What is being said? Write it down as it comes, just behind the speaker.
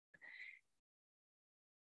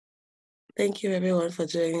Thank you everyone for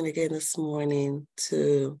joining again this morning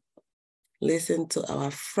to listen to our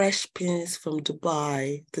fresh pins from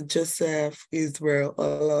Dubai to Joseph, Israel,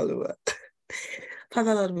 OLAOLUWA.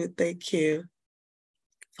 Father Lord, we thank you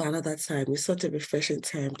for another time. It's such a refreshing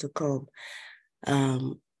time to come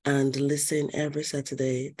and listen every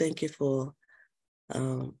Saturday. Thank you for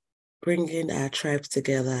bringing our tribes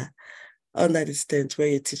together under this tent where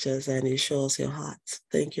you teach us and you show us your heart.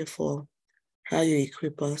 Thank you for how you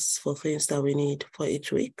equip us for things that we need for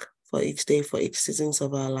each week, for each day, for each seasons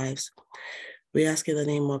of our lives. We ask in the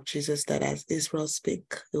name of Jesus that as Israel speak,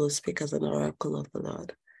 he will speak as an oracle of the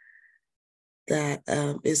Lord. That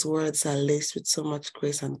his words are laced with so much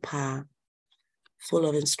grace and power, full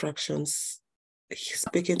of instructions,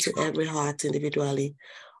 speaking to every heart individually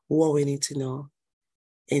what we need to know.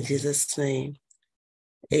 In Jesus' name,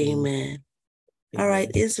 amen. All right,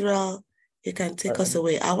 Israel, you can take us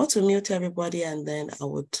away. I want to mute everybody and then I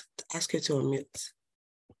would ask you to unmute.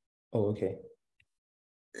 Oh, okay.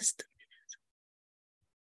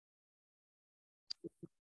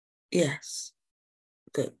 Yes.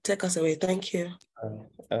 Good. Take us away. Thank you.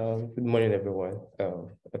 Good morning, everyone.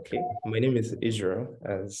 Okay, my name is Israel,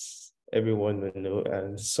 as everyone will know,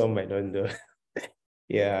 and some might not know.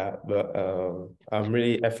 Yeah, but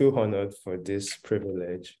I feel honored for this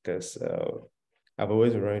privilege because I've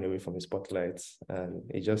always been running away from the spotlight, and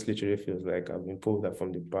it just literally feels like I've been pulled up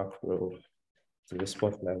from the back row to the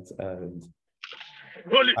spotlight, and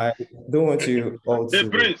I don't want you all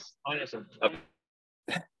to.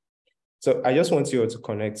 So I just want you all to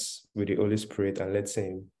connect with the Holy Spirit and let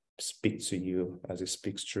him speak to you as he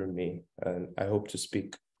speaks through me. And I hope to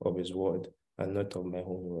speak of his word and not of my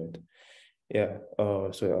own word. Yeah,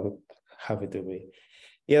 so I'll have it away.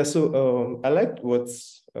 Yeah, so I liked what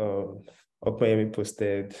Opayemi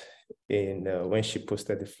posted in when she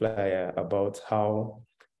posted the flyer about how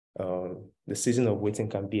the season of waiting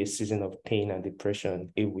can be a season of pain and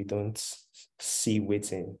depression if we don't see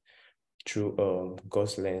waiting through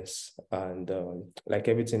God's lens, and like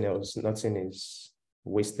everything else, nothing is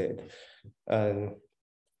wasted. And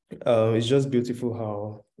it's just beautiful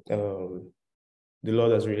how the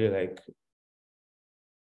Lord has really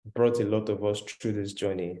brought a lot of us through this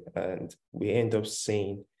journey, and we end up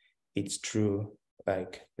saying it's true,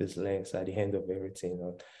 his lens at the end of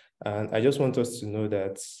everything. And I just want us to know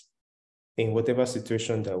that in whatever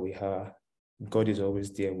situation that we are, God is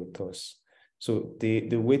always there with us. So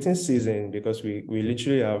the waiting season, because we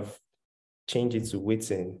literally have changed it to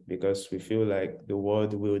waiting because we feel like the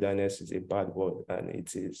word wilderness is a bad word, and it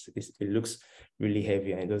looks really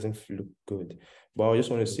heavy and it doesn't look good. But I just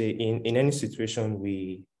want to say in any situation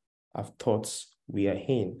we have thought we are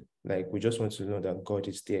in, we just want to know that God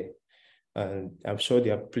is there. And I'm sure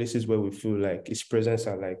there are places where we feel like his presence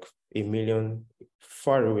are like a million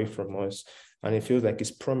far away from us. And it feels like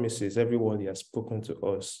his promises, every word he has spoken to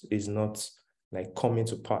us is not coming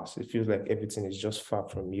to pass. It feels like everything is just far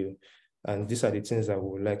from you. And these are the things that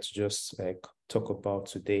we would like to just talk about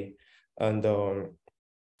today. And I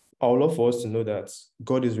would love for us to know that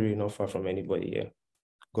God is really not far from anybody here.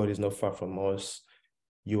 God is not far from us.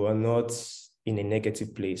 You are not in a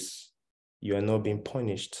negative place. You are not being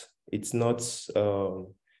punished. It's not,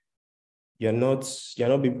 you're not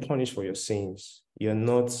being punished for your sins. You're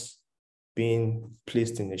not being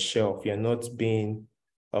placed in a shelf. You're not being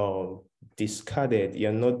discarded.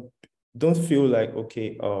 Don't feel like,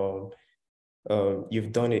 okay,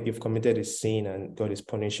 you've done it, you've committed a sin and God is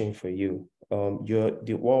punishing for you.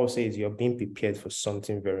 What I'll say is you're being prepared for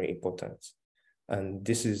something very important. And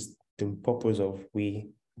this is the purpose of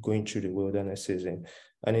we going through the wilderness season.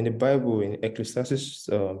 And in the Bible, in Ecclesiastes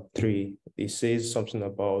 3, it says something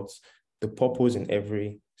about the purpose in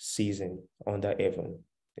every season under heaven.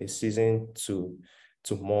 A season to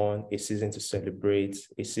mourn, a season to celebrate,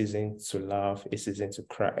 a season to laugh, a season to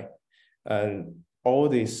cry. And all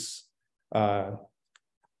this, the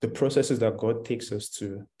processes that God takes us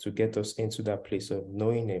to get us into that place of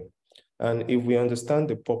knowing him. And if we understand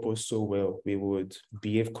the purpose so well, we would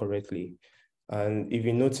behave correctly. And if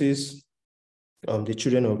you notice, the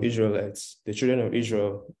children of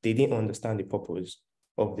Israel, they didn't understand the purpose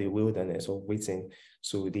of the wilderness, of waiting.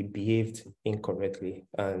 So they behaved incorrectly.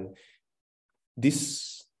 And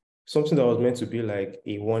this, something that was meant to be like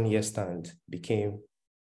a one-year stand, became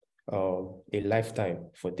a lifetime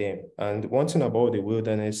for them. And one thing about the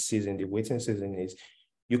wilderness season, the waiting season, is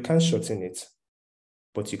you can't shorten it,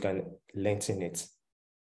 but you can lengthen it,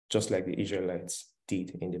 just like the Israelites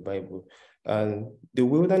did in the Bible. And the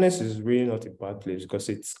wilderness is really not a bad place because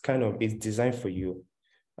it's designed for you.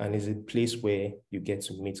 And it's a place where you get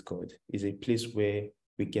to meet God. It's a place where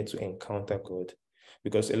we get to encounter God.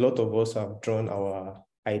 because a lot of us have drawn our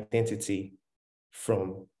identity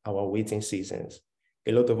from our waiting seasons.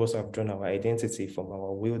 A lot of us have drawn our identity from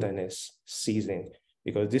our wilderness season,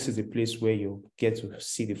 because this is the place where you get to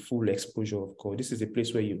see the full exposure of God. This is the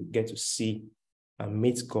place where you get to see and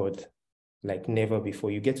meet God like never before.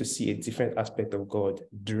 You get to see a different aspect of God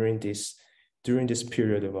during this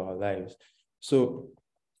period of our lives. So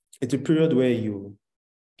it's a period where you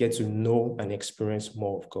get to know and experience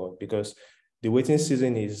more of God, because the waiting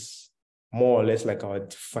season is more or less like our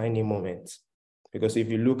defining moment. Because if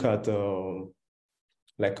you look at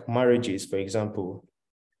like marriages, for example,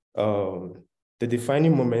 the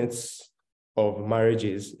defining moments of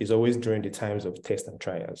marriages is always during the times of test and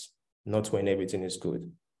trials, not when everything is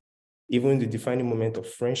good. Even the defining moment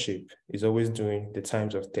of friendship is always during the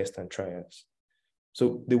times of test and trials.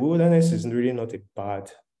 So the wilderness is really not a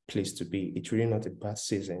bad place to be. It's really not a bad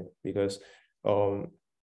season, because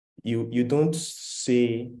you don't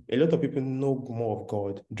say, a lot of people know more of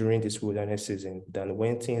God during this wilderness season than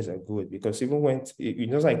when things are good. Because even when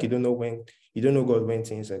it's like you don't know God when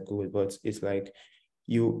things are good, but it's like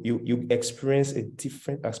you experience a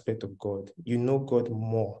different aspect of God. You know God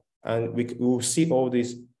more, and we will see all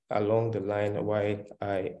this along the line while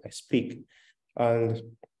I speak. And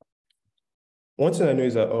one thing I know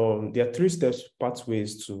is that there are 3 steps,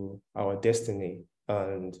 pathways to our destiny.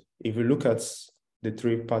 And if you look at the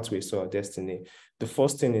 3 pathways to our destiny, the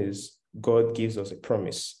first thing is God gives us a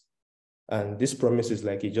promise. And this promise is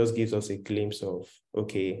like, it just gives us a glimpse of,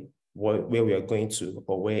 okay, where we are going to,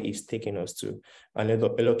 or where it's taking us to. And a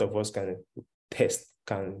lot of us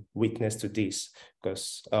can witness to this,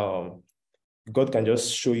 because God can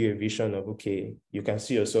just show you a vision of, okay, you can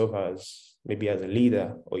see yourself as maybe as a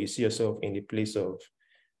leader, or you see yourself in the place of,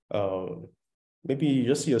 maybe you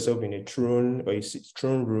just see yourself in a throne, or you see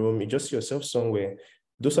throne room, you just see yourself somewhere.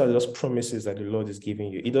 Those are just promises that the Lord is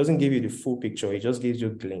giving you. It doesn't give you the full picture, it just gives you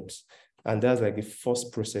a glimpse. And that's like the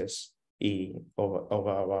first process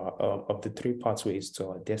of the 3 pathways to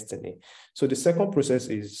our destiny. So the second process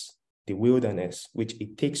is the wilderness, which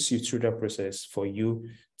it takes you through that process for you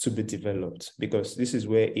to be developed, because this is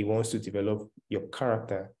where He wants to develop your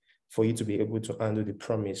character for you to be able to handle the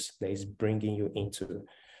promise that He's bringing you into.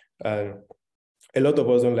 A lot of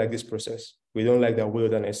us don't like this process. We don't like that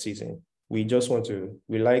wilderness season. We just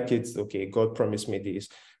we like it, okay, God promised me this,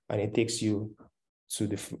 and it takes you to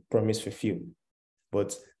the promise fulfilled.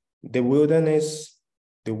 But the wilderness,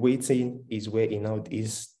 the waiting is where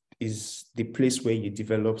is the place where you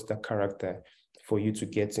develop the character for you to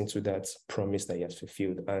get into that promise that He has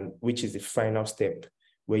fulfilled, and which is the final step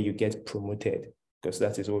where you get promoted, because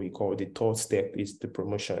that is what we call the 3rd step, is the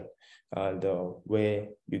promotion, and where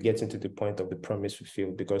you get into the point of the promise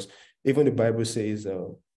fulfilled. Because even the Bible says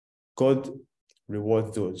God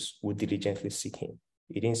rewards those who diligently seek Him.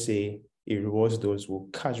 It didn't say He rewards those who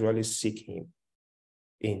casually seek Him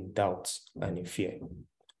in doubt and in fear,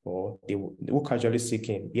 or they will casually seek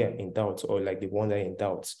Him, in doubt, or like they wander in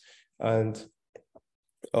doubt. And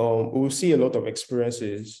we'll see a lot of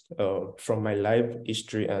experiences from my life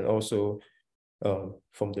history, and also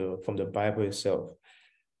from the Bible itself.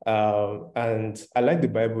 And I like the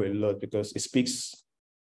Bible a lot because it speaks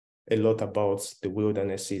a lot about the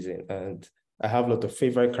wilderness season, and I have a lot of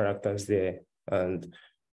favorite characters there. And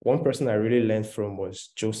one person I really learned from was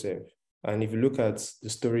Joseph. And if you look at the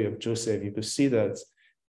story of Joseph, you could see that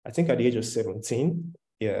I think at the age of 17,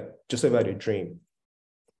 Joseph had a dream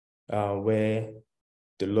where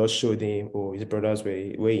the Lord showed him, or his brothers where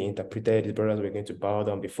he interpreted his brothers were going to bow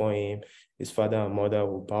down before him. His father and mother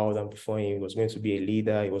will bow down before him. He was going to be a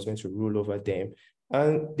leader. He was going to rule over them.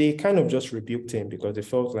 And they kind of just rebuked him because they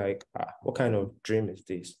felt like, what kind of dream is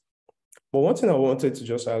this? But one thing I wanted to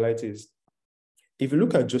just highlight is, if you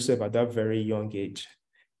look at Joseph at that very young age,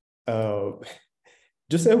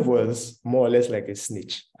 Joseph was more or less like a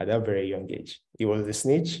snitch at that very young age. He was a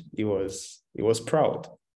snitch. He was proud.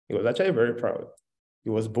 He was actually very proud. He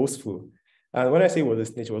was boastful. And when I say he was a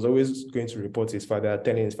snitch, he was always going to report to his father,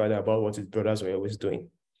 telling his father about what his brothers were always doing.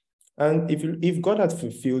 And if God had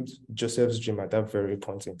fulfilled Joseph's dream at that very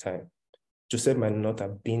point in time, Joseph might not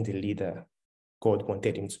have been the leader God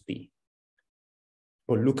wanted him to be.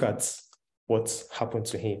 But look at what happened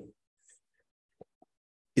to him.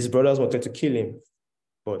 His brothers wanted to kill him,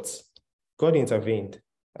 but God intervened.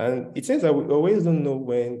 And it says that we always don't know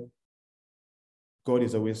when God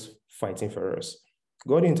is always fighting for us.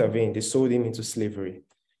 God intervened. They sold him into slavery.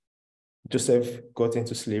 Joseph got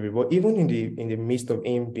into slavery. But even in the midst of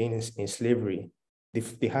him being in slavery,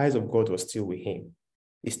 the eyes of God was still with him.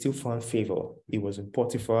 He still found favor. He was in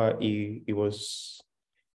Potiphar. He was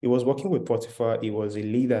working with Potiphar. He was a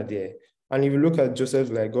leader there. And if you look at Joseph,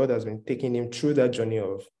 like God has been taking him through that journey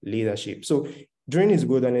of leadership. So during his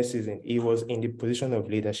wilderness season, he was in the position of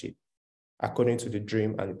leadership according to the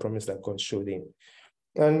dream and the promise that God showed him.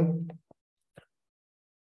 And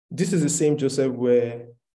this is the same Joseph where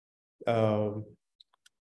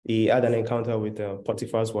he had an encounter with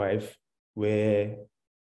Potiphar's wife, where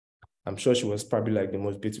I'm sure she was probably like the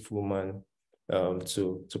most beautiful woman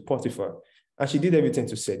to Potiphar. And she did everything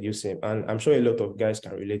to seduce him. And I'm sure a lot of guys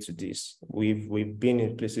can relate to this. We've been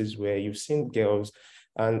in places where you've seen girls,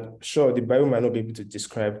 and sure, the Bible might not be able to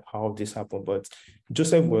describe how this happened, but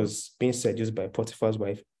Joseph was being seduced by Potiphar's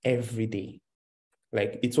wife every day.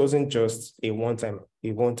 Like it wasn't just a one-time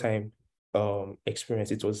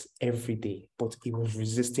experience. It was every day, but he was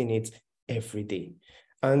resisting it every day.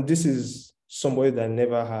 And this is somebody that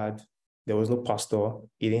never had, there was no pastor.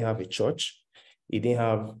 He didn't have a church. He didn't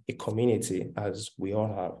have a community as we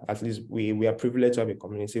all have. At least we are privileged to have a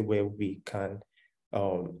community where we can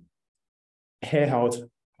air out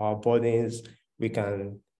our burdens. We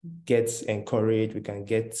can get encouraged. We can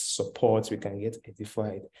get support. We can get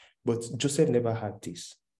edified. But Joseph never had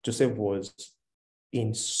this. Joseph was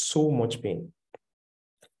in so much pain.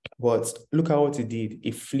 But look at what he did.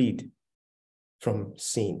 He fled from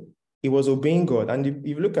sin. He was obeying God. And if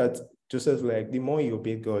you look at Joseph, like the more he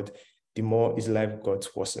obeyed God, the more his life got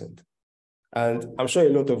worsened. And I'm sure a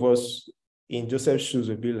lot of us in Joseph's shoes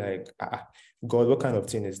would be like, God, what kind of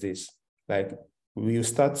thing is this? Like, we'll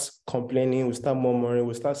start complaining, we'll start murmuring,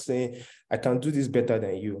 we'll start saying, I can do this better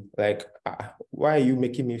than you. Like, why are you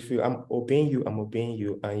making me feel, I'm obeying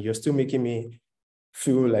you, and you're still making me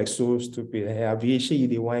feel like so stupid.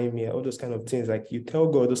 Hey, whine me, all those kind of things. Like, you tell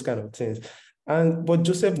God those kind of things. But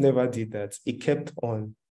Joseph never did that. He kept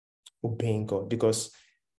on obeying God because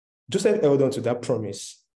Joseph held on to that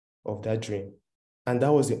promise of that dream. And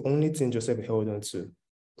that was the only thing Joseph held on to,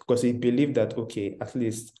 because he believed that, okay, at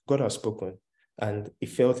least God has spoken. And he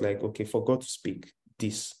felt like, okay, for God to speak,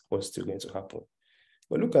 this was still going to happen.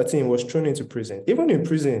 But look at him, he was thrown into prison. Even in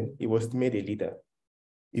prison, he was made a leader,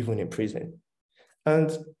 even in prison. And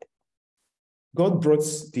God brought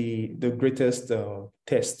the greatest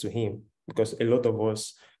test to him, because a lot of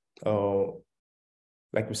us,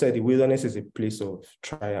 like we said, the wilderness is a place of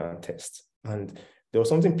trial and test. And there was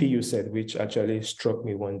something PU said, which actually struck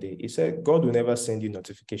me one day. He said, God will never send you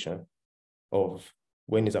notification of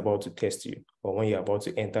when he's about to test you, or when you're about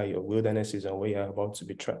to enter your wilderness season, where you're about to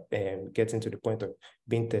be getting to the point of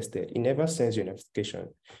being tested. He never sends you a notification.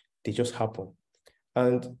 They just happen.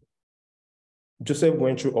 And Joseph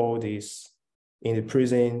went through all this in the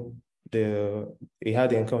prison. He had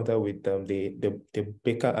the encounter with the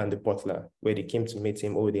baker and the butler, where they came to meet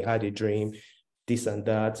him. Oh, they had a dream, this and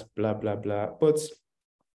that, blah, blah, blah. But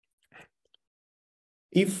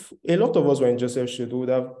if a lot of us were in Joseph's shoes, we would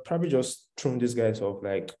have probably just thrown these guys off.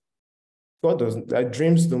 Like, God doesn't, like,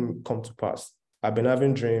 dreams don't come to pass. I've been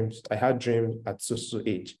having dreams. I had dreams at so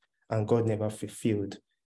age, and God never fulfilled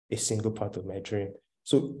a single part of my dream.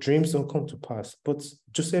 So dreams don't come to pass. But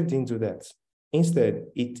Joseph didn't do that. Instead,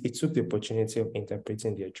 it took the opportunity of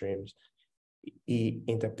interpreting their dreams. He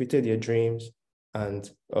interpreted their dreams, and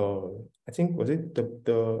I think, was it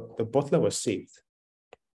the butler was saved.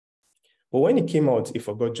 But when he came out, he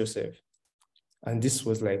forgot Joseph. And this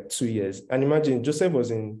was like 2 years. And imagine, Joseph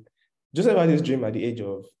had his dream at the age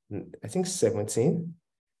of, I think, 17.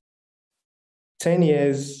 10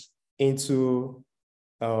 years into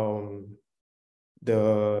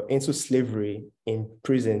into slavery, in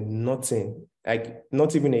prison, nothing, like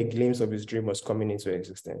not even a glimpse of his dream was coming into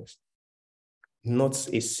existence. Not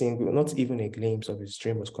even a glimpse of his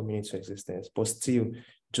dream was coming into existence. But still,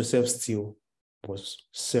 Joseph still was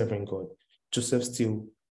serving God. Joseph still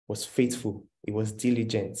was faithful. He was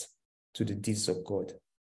diligent to the deeds of God.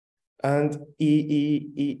 And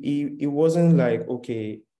he wasn't like,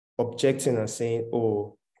 okay, objecting and saying,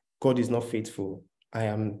 oh, God is not faithful, I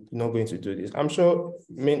am not going to do this. I'm sure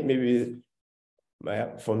maybe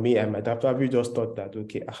for me, I might have probably just thought that,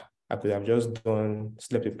 okay, I could have just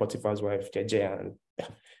slept with Potiphar's wife, JJ, and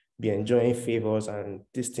be enjoying favors and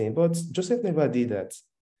this thing. But Joseph never did that.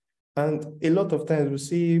 And a lot of times we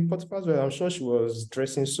see Potiphar's wife, I'm sure she was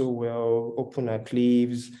dressing so well, open her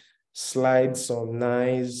sleeves, slide some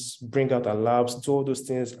knives, bring out her laps, do all those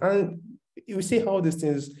things. And you see how these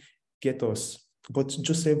things get us. But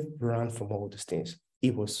Joseph ran from all these things.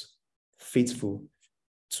 He was faithful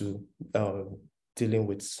to dealing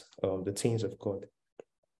with the things of God.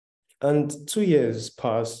 And 2 years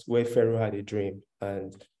passed where Pharaoh had a dream,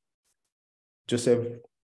 and Joseph,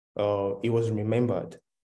 he was remembered.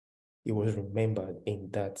 He was remembered in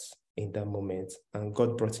that moment, and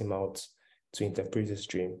God brought him out to interpret his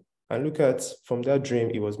dream. And look at, from that dream,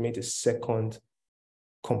 he was made the second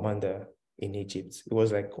commander in Egypt. It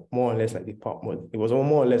was like more or less like it was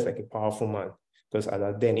more or less like a powerful man, because at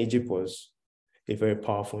that then Egypt was a very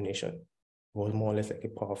powerful nation. It was more or less like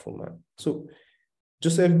a powerful man. So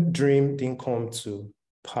Joseph's dream didn't come to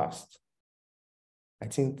pass. I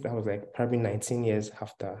think that was like probably 19 years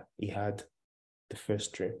after he had the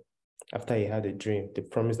first dream. After he had a dream, the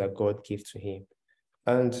promise that God gave to him.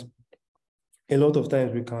 And a lot of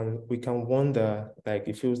times we can wonder, like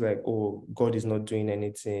it feels like, oh, God is not doing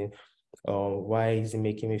anything. Why is he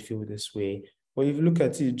making me feel this way? But if you look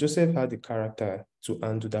at it, Joseph had the character to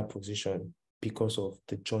handle that position because of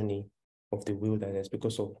the journey of the wilderness,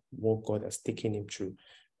 because of what God has taken him through.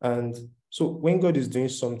 And so when God is doing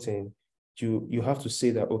something, you have to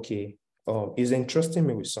say that, okay, he's entrusting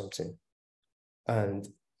me with something. And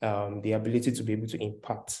the ability to be able to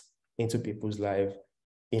impact into people's life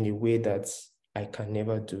in a way that I can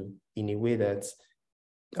never do, in a way that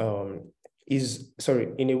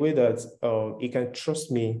in a way that he can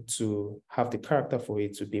trust me to have the character for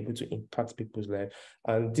it, to be able to impact people's life.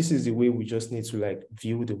 And this is the way we just need to like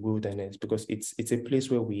view the wilderness, because it's a place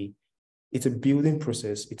where it's a building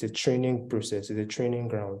process, it's a training process, it's a training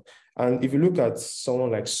ground. And if you look at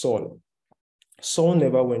someone like Saul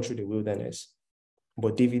never went through the wilderness,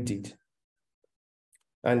 but David did.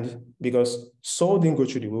 And because Saul didn't go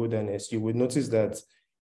through the wilderness, you would notice that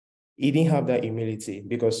he didn't have that humility,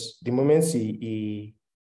 because the moment he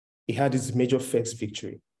had his major first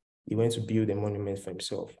victory, he went to build a monument for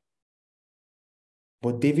himself.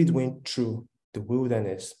 But David went through the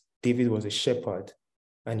wilderness. David was a shepherd,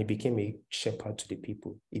 and he became a shepherd to the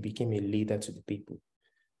people. He became a leader to the people.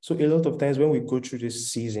 So a lot of times when we go through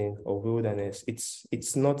this season of wilderness,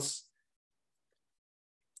 it's not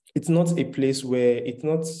a place where, it's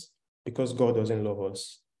not because God doesn't love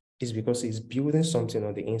us. It's because he's building something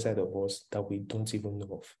on the inside of us that we don't even know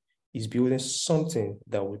of. He's building something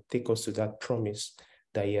that will take us to that promise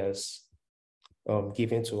that he has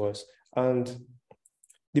given to us. And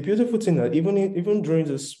the beautiful thing that even during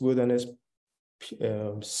this wilderness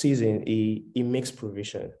season, he makes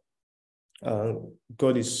provision.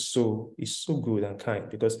 God is so good and kind,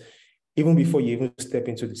 because even before you even step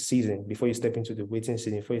into the season, before you step into the waiting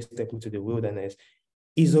season, before you step into the wilderness,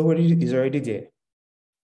 he's already there.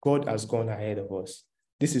 God has gone ahead of us.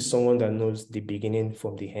 This is someone that knows the beginning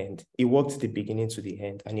from the end. He walked the beginning to the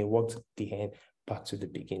end, and he walked the end back to the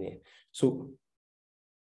beginning. So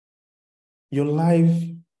your life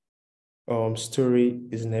story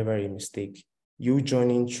is never a mistake. You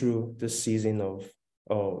journeying through the season of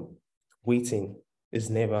waiting is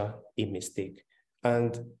never a mistake.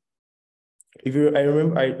 And I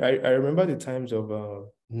remember the times of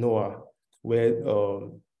Noah, where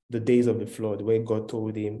the days of the flood, where God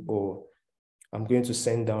told him, oh, I'm going to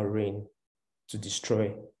send down rain to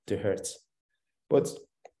destroy the earth. But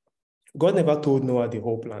God never told Noah the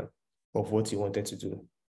whole plan of what he wanted to do.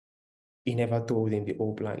 He never told him the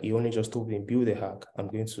whole plan. He only just told him, build a ark, I'm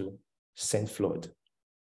going to send flood.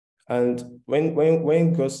 And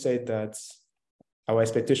when God said that, our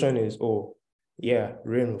expectation is, oh, yeah,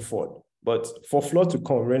 rain will fall. But for flood to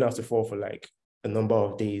come, rain has to fall for like a number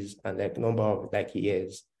of days and like number of like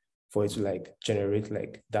years for it to like generate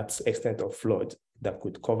like that extent of flood that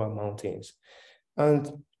could cover mountains. And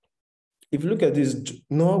if you look at this,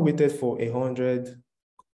 Noah waited for 100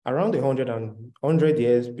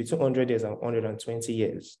 years, between 100 years and 120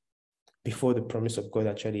 years before the promise of God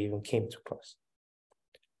actually even came to pass.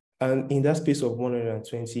 And in that space of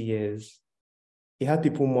 120 years, he had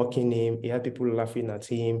people mocking him, he had people laughing at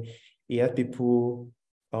him, he had people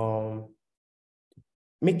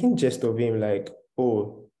making jest of him, like,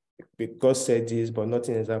 oh, God said this, but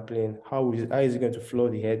nothing is happening. How is he going to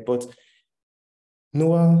flood the earth? But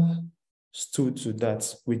Noah stood to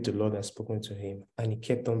that which the Lord had spoken to him, and he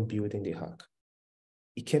kept on building the ark.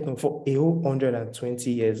 He kept on for a whole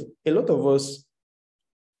 120 years. A lot of us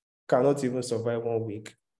cannot even survive 1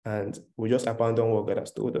 week, and we just abandon what God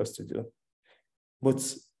has told us to do.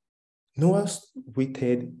 But Noah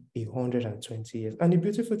waited 120 years. And the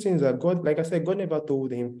beautiful thing is that God, like I said, God never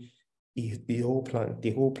told him the whole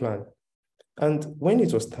plan. And when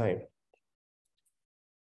it was time,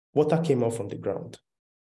 water came out from the ground.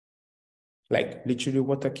 Like literally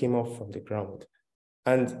water came out from the ground.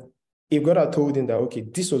 And if God had told him that, okay,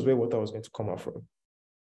 this was where water was going to come out from,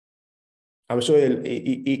 I'm sure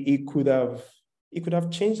he could have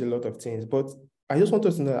changed a lot of things. But I just want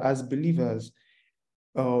us to know, as believers,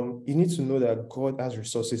 you need to know that God has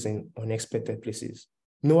resources in unexpected places.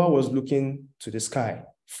 Noah was looking to the sky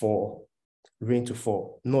for rain to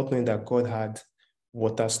fall, not knowing that God had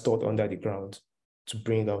water stored under the ground to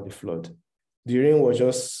bring out the flood. The rain was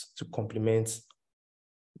just to complement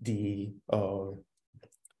to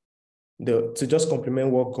just complement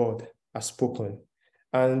what God has spoken.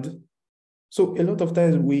 And so a lot of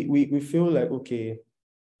times we feel like, okay,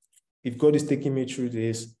 if God is taking me through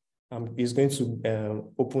this, he's going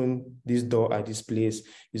to open this door at this place,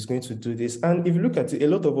 he's going to do this. And if you look at it, a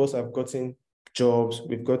lot of us have gotten jobs,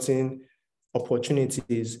 we've gotten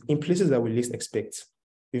opportunities in places that we least expect.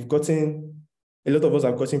 A lot of us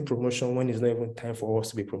have gotten promotion when it's not even time for us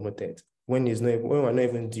to be promoted, when we're not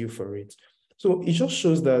even due for it. So it just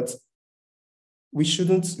shows that we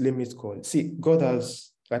shouldn't limit God. See, God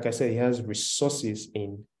has, like I said, he has resources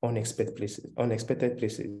in unexpected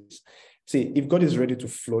places. See, if God is ready to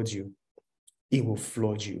flood you, he will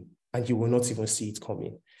flood you and you will not even see it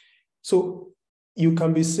coming. So you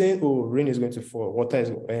can be saying, oh, rain is going to fall, water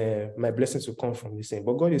is, my blessings will come from this thing.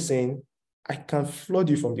 But God is saying, I can flood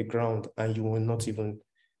you from the ground and you're not even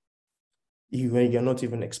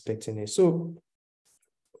expecting it. So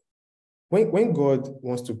when God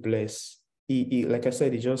wants to bless, he like I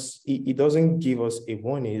said, he doesn't give us a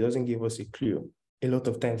warning, he doesn't give us a clue. A lot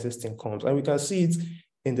of times this thing comes, and we can see it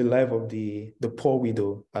in the life of the poor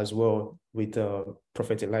widow as well with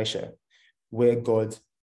Prophet Elisha, where God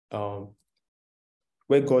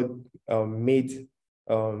made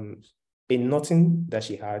a nothing that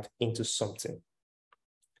she had into something.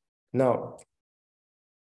 Now,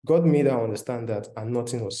 God made her understand that a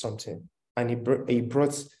nothing was something, and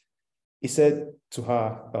he said to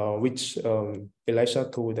her, which Elisha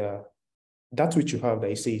told her, that which you have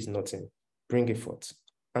that you say is nothing, bring it forth.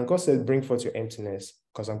 And God said, bring forth your emptiness,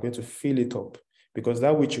 because I'm going to fill it up, because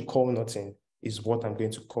that which you call nothing is what I'm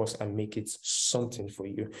going to cause and make it something for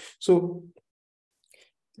you. So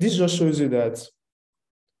this just shows you the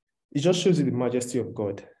majesty of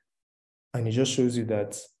God. And it just shows you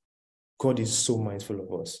that God is so mindful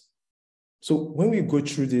of us. So when we go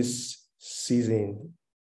through this season,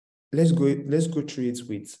 let's go through it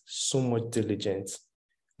with so much diligence.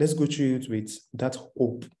 Let's go through it with that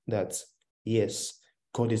hope that, yes,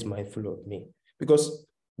 God is mindful of me. Because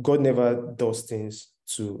God never does things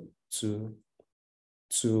to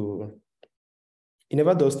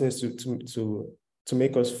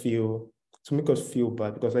make us feel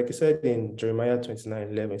bad. Because like he said in Jeremiah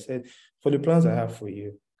 29:11, he said, for the plans I have for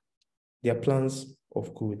you, they are plans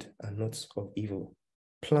of good and not of evil,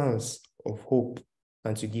 plans of hope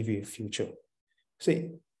and to give you a future. See,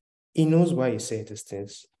 he knows why he said these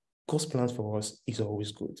things. God's plans for us is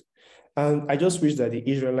always good. And I just wish that the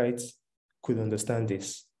Israelites could understand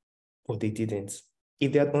this, but they didn't.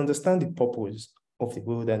 If they had understood the purpose of the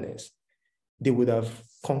wilderness, they would have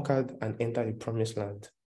conquered and entered the promised land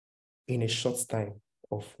in a short time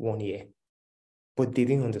of 1 year. But they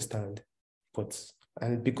didn't understand.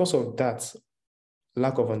 And because of that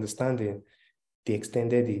lack of understanding, they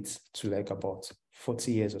extended it to like about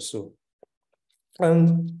 40 years or so.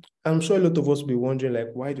 And I'm sure a lot of us will be wondering, like,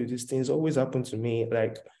 why do these things always happen to me?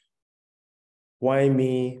 Like, why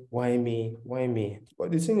me? Why me? Why me?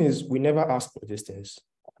 But the thing is, we never ask for these things.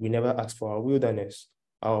 We never ask for our wilderness.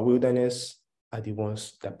 Our wilderness are the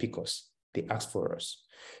ones that pick us. They ask for us.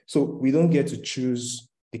 So we don't get to choose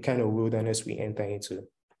the kind of wilderness we enter into.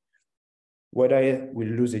 Whether we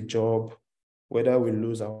lose a job, whether we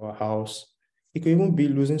lose our house, it could even be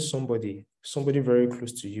losing somebody very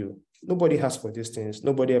close to you. Nobody asks for these things.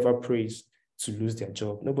 Nobody ever prays to lose their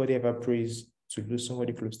job. Nobody ever prays to lose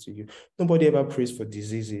somebody close to you. Nobody ever prays for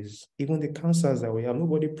diseases. Even the cancers that we have,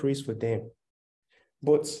 nobody prays for them.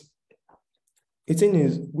 But the thing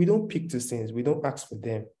is, we don't pick these things. We don't ask for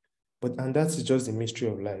them. And that's just the mystery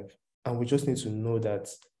of life. And we just need to know that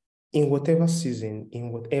in whatever season,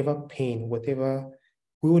 in whatever pain, whatever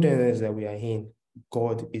wilderness that we are in,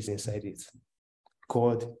 God is inside it.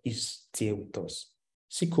 God is there with us.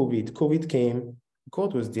 See, COVID came,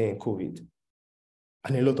 God was there in COVID.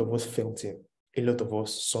 And a lot of us felt him. A lot of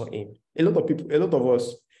us saw him. A lot of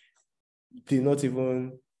us did not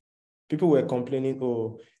even, people were complaining,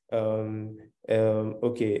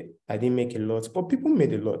 okay, I didn't make a lot, but people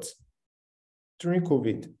made a lot during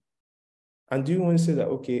COVID. And do you want to say that,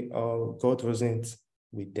 okay, God wasn't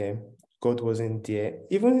with them, God wasn't there?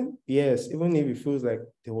 Even if it feels like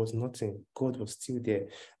there was nothing, God was still there.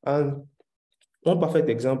 And one perfect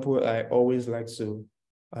example I always like to,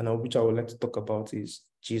 and which I would like to talk about, is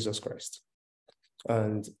Jesus Christ.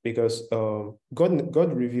 And because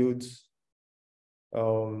God revealed,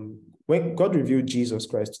 when God revealed Jesus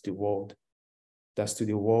Christ to the world, that's to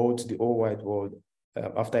the world, to the whole wide world,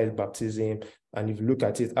 after his baptism. And if you look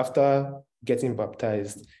at it, after getting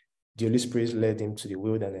baptized, the Holy Spirit led him to the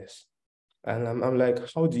wilderness. And I'm like,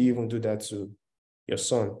 how do you even do that to your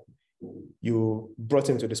son. You brought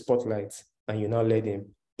him to the spotlight and you now led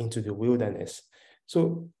him into the wilderness.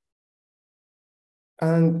 So,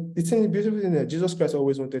 and the beautiful thing that Jesus Christ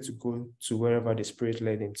always wanted to go to wherever the Spirit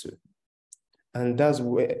led him to. And that's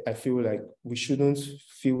where I feel like we shouldn't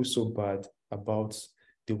feel so bad about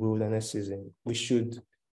the wilderness season. We should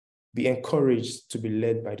be encouraged to be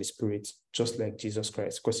led by the Spirit, just like Jesus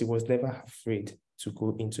Christ, because he was never afraid to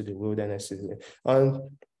go into the wilderness season. And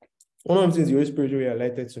one of the things the Holy Spirit really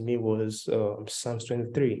highlighted to me was Psalms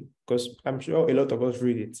 23, because I'm sure a lot of us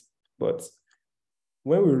read it, but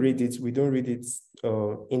when we read it, we don't read it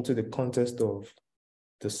into the context of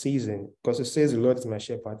the season, because it says, the Lord is my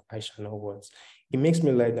shepherd, I shall not want. He makes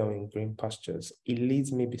me lie down in green pastures. He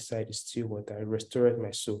leads me beside the still water. He restoreth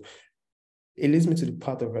my soul. It leads me to the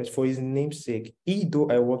path of rest for his name's sake. Though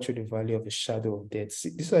I walk through the valley of the shadow of death. See,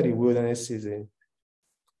 these are the wilderness season.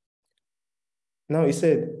 Now he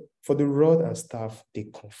said, for the rod and staff, they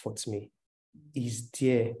comfort me. He's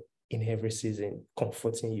there in every season,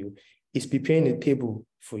 comforting you. He's preparing a table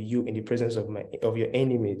for you in the presence of your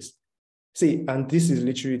enemies. See, and this is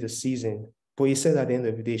literally the season. But he said at the end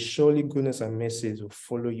of the day, surely goodness and mercy will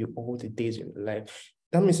follow you all the days of your life.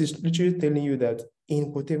 That means it's literally telling you that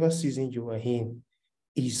in whatever season you are in,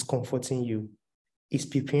 he's comforting you. He's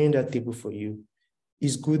preparing that table for you.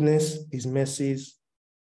 His goodness, his mercies,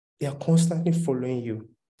 they are constantly following you.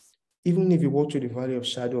 Even if you walk through the valley of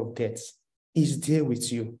shadow of death, he's there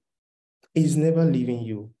with you. He's never leaving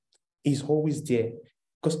you. He's always there,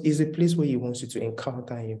 because it's a place where he wants you to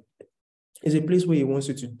encounter him. It's a place where he wants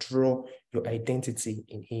you to draw your identity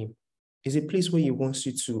in him. It's a place where he wants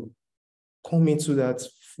you to come into that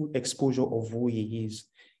full exposure of who he is.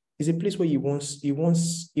 It's a place where he wants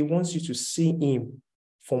you to see him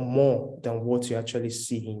for more than what you actually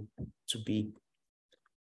see him to be.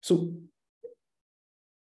 So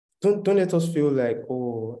don't let us feel like,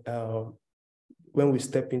 when we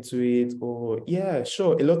step into it, yeah,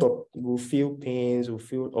 sure, a lot of we'll feel pains, we'll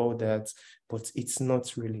feel all that, but it's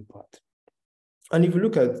not really bad. And if you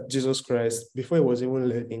look at Jesus Christ, before he was even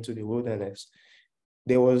led into the wilderness,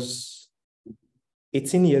 there was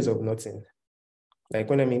 18 years of nothing. Like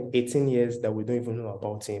when I mean 18 years that we don't even know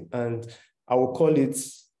about him. And I will call it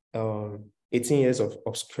 18 years of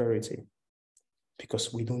obscurity,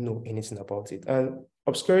 because we don't know anything about it. And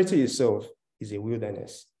obscurity itself is a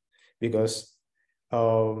wilderness, because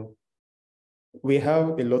we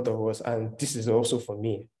have a lot of us, and this is also for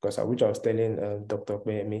me, because which I was telling Dr.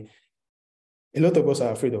 Kwemi, a lot of us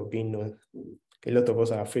are afraid of being known. A lot of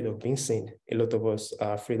us are afraid of being seen. A lot of us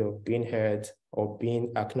are afraid of being heard or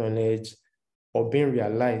being acknowledged or being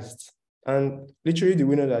realized. And literally, do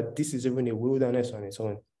we know that this is even a wilderness on its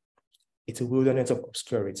own? It's a wilderness of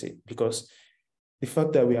obscurity, because the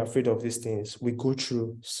fact that we are afraid of these things, we go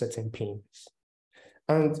through certain pains.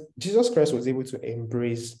 And Jesus Christ was able to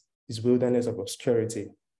embrace his wilderness of obscurity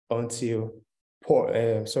until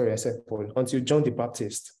until John the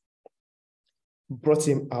Baptist brought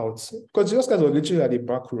him out. Because Jesus Christ was literally at the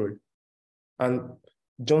back row, and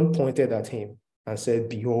John pointed at him and said,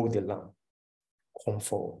 behold the Lamb, come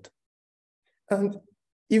forward. And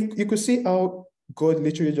you could see how God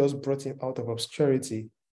literally just brought him out of obscurity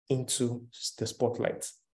into the spotlight.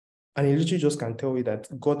 And he literally just can tell you that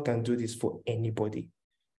God can do this for anybody.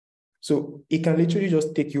 So he can literally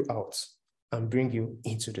just take you out and bring you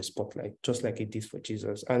into the spotlight, just like he did for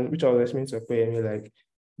Jesus. And which I was explaining to Kwemi, like,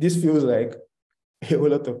 this feels like a whole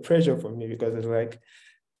lot of pressure for me, because it's like,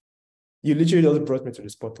 you literally just brought me to the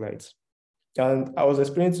spotlight. And I was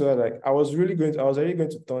explaining to her, like, I was already going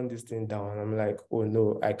to turn this thing down. I'm like, oh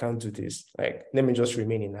no, I can't do this. Like, let me just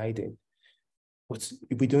remain in hiding. But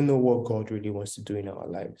we don't know what God really wants to do in our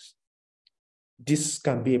lives. This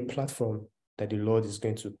can be a platform that the Lord is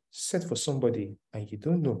going to set for somebody, and you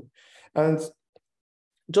don't know. And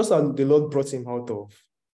just as the Lord brought him out of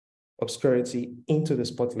obscurity into the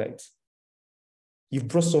spotlight, you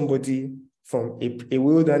brought somebody from a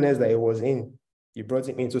wilderness that he was in. You brought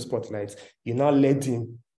him into spotlight. You now led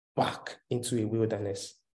him back into a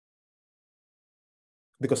wilderness.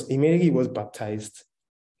 Because immediately he was baptized,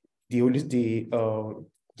 the Holy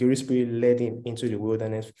Spirit led him into the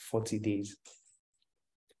wilderness for 40 days.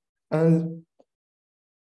 And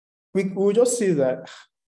we will just see that,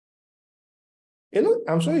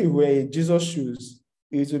 I'm sure if we were in Jesus' shoes,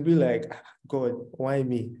 it would be like, God, why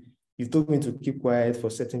me? You told me to keep quiet for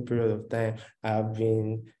a certain period of time. I've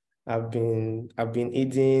been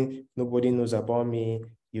eating, nobody knows about me.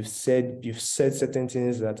 You've said certain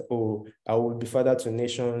things that, I would be father to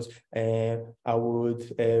nations, and I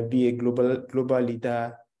would be a global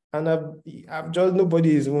leader. And I've just,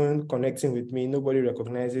 nobody is even connecting with me. Nobody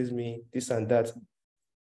recognizes me, this and that.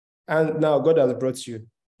 And now God has brought you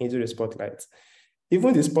into the spotlight.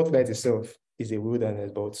 Even the spotlight itself is a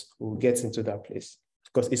wilderness, but we'll get into that place.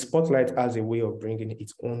 Because a spotlight has a way of bringing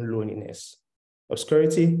its own loneliness.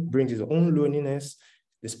 Obscurity brings its own loneliness.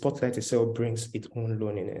 The spotlight itself brings its own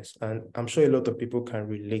loneliness. And I'm sure a lot of people can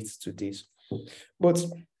relate to this. But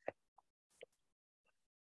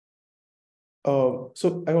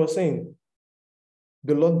so I was saying,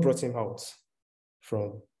 the Lord brought him out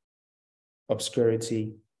from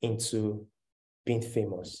obscurity into being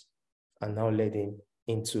famous, and now led him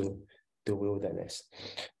into the wilderness.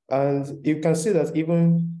 And you can see that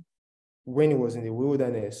even when he was in the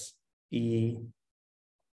wilderness, he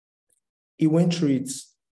went through it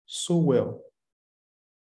so well.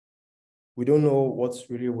 We don't know what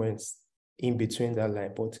really went in between that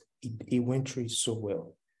line, but he went through it so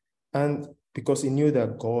well. And because he knew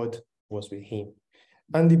that God was with him.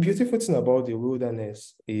 And the beautiful thing about the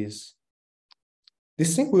wilderness is the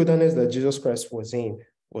same wilderness that Jesus Christ was in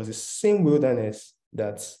was the same wilderness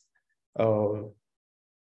that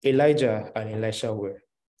Elijah and Elisha were.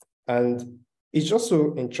 And it's just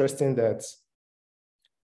so interesting that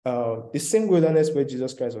the same wilderness where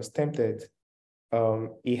Jesus Christ was tempted,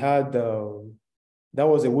 he had, that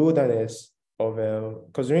was a wilderness of,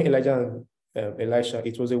 because during Elijah and Elisha,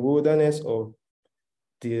 it was a wilderness of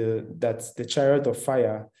the chariot of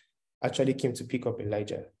fire actually came to pick up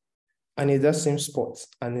Elijah. And in that same spot,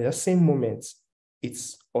 and in that same moment, it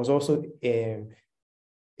was also a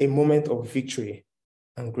moment of victory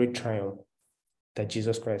and great triumph that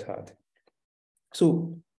Jesus Christ had.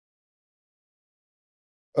 So,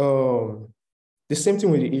 the same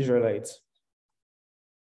thing with the Israelites.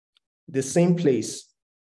 The same place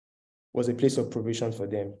was a place of provision for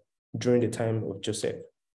them during the time of Joseph.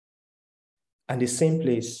 And the same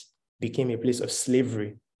place became a place of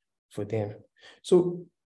slavery for them. So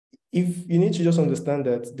if you need to just understand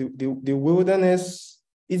that the wilderness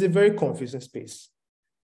is a very confusing space.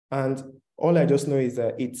 And all I just know is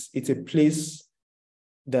that it's a place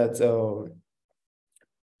that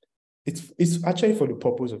it's actually for the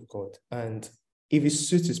purpose of God. And if it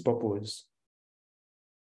suits his purpose,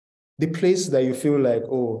 the place that you feel like,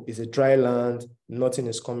 oh, is a dry land, nothing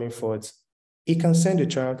is coming forth, he can send a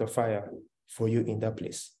chariot of fire for you in that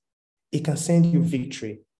place. He can send you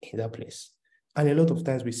victory in that place. And a lot of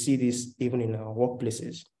times we see this even in our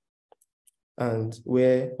workplaces. And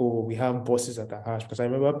where, we have bosses that are harsh. Because I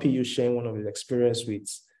remember PU sharing one of his experience with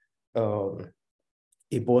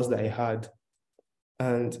a boss that I had.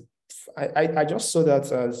 And I just saw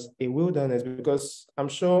that as a wilderness, because I'm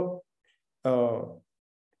sure PU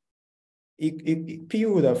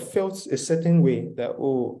would have felt a certain way that,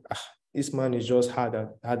 this man is just hard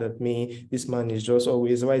at me. This man is just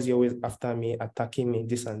always, why is he always after me, attacking me,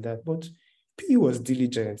 this and that? But PU was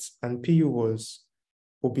diligent, and PU was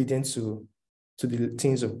obedient to the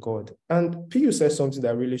things of God. And PU said something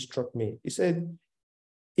that really struck me. He said,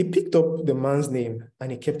 he picked up the man's name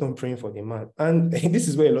and he kept on praying for the man. And this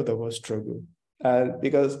is where a lot of us struggle.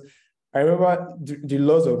 Because I remember the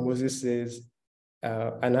laws of Moses says,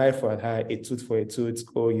 an eye for an eye, a tooth for a tooth,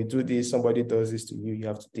 or you do this, somebody does this to you, you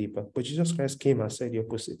have to do it back. But Jesus Christ came and said the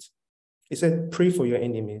opposite. He said, pray for your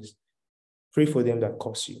enemies. Pray for them that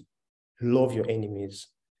curse you. Love your enemies.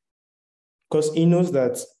 Because he knows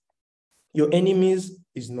that your enemies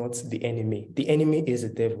is not the enemy. The enemy is the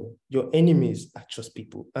devil. Your enemies are just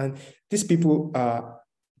people. And these people are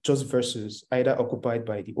just vessels, either occupied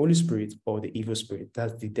by the Holy Spirit or the evil spirit.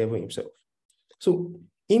 That's the devil himself. So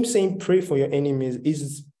him saying pray for your enemies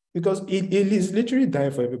is because it is literally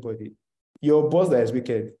dying for everybody. Your boss that is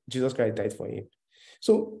wicked, Jesus Christ died for him.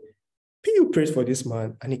 So P.U. prayed for this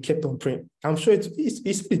man and he kept on praying. I'm sure he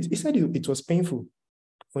said it was painful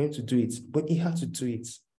for him to do it, but he had to do it.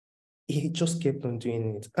 He just kept on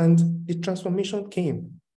doing it. And the transformation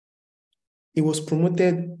came. He was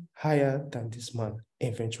promoted higher than this man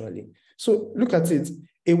eventually. So look at it.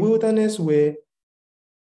 A wilderness where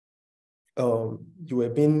you were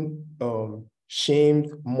being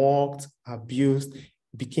shamed, mocked, abused,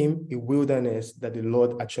 became a wilderness that the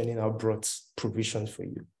Lord actually now brought provision for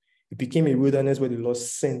you. It became a wilderness where the Lord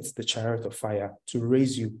sent the chariot of fire to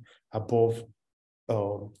raise you above,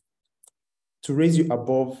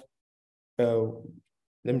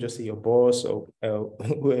 let me just say your boss or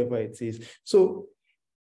whoever it is. So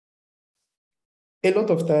a lot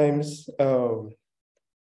of times,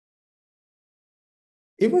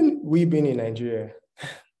 even we being in Nigeria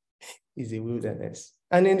is a wilderness.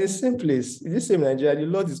 And in the same place, in the same Nigeria, the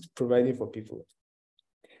Lord is providing for people.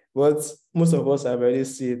 But most of us have already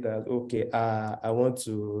seen that, okay, I want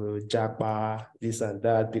to japa this and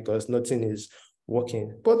that because nothing is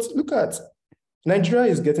working. But look at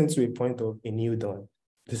Nigeria is getting to a point of a new dawn.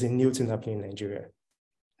 There's a new thing happening in Nigeria.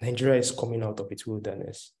 Nigeria is coming out of its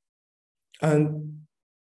wilderness. And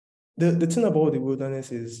the thing about the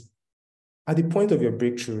wilderness is, at the point of your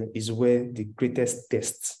breakthrough is where the greatest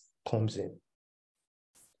test comes in.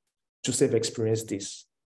 Joseph experienced this.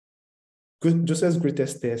 Joseph's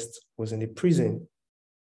greatest test was in the prison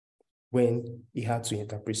when he had to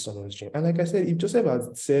interpret someone's dream. And like I said, if Joseph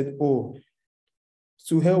had said, oh,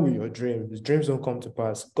 to hell with your dreams don't come to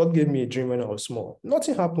pass. God gave me a dream when I was small.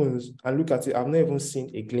 Nothing happens. And look at it, I've never even seen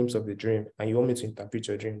a glimpse of the dream, and you want me to interpret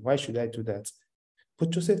your dream. Why should I do that? But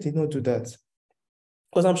Joseph did not do that.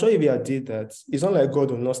 Because I'm sure if he had did that, it's not like God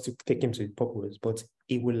will not still take him to his purpose, but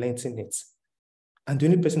he will lengthen it. And the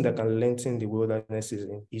only person that can lengthen the wilderness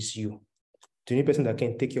season is you. The only person that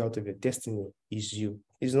can take you out of your destiny is you.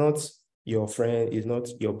 It's not your friend, it's not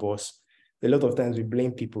your boss. A lot of times we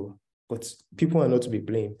blame people, but people are not to be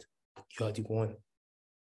blamed. You are the one.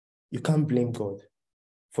 You can't blame God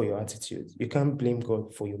for your attitude. You can't blame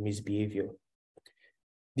God for your misbehavior.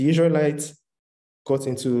 The Israelites got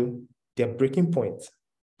into their breaking point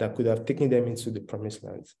that could have taken them into the promised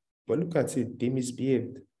land. But look at it, they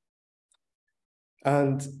misbehaved.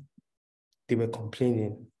 And they were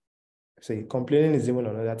complaining. So complaining is even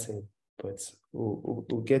another thing, but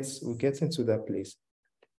we'll get into that place.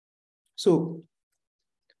 So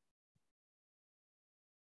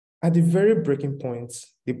at the very breaking point,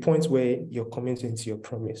 the point where you're coming into your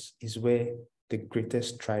promise is where the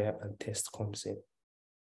greatest trial and test comes in.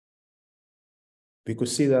 We could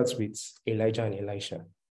see that with Elijah and Elisha,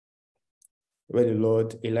 where the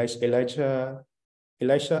Lord, Elisha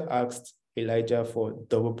asked Elijah for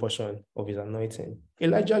double portion of his anointing.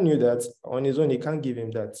 Elijah knew that on his own, he can't give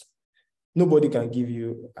him that. Nobody can give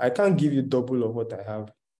you, I can't give you double of what I have.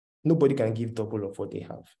 Nobody can give double of what they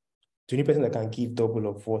have. The only person that can give double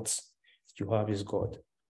of what you have is God.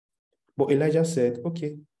 But Elijah said,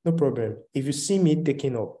 okay, no problem. If you see me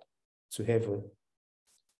taken up to heaven,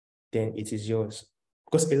 then it is yours.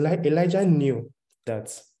 Because Elijah knew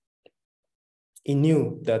that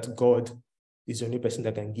God is the only person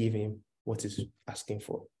that can give him what he's asking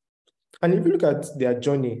for. And if you look at their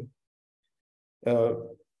journey,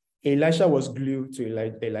 Elisha was glued to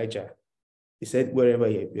Elijah. He said, wherever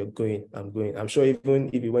you're going, I'm going. I'm sure even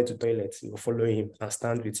if he went to toilet, he will follow him and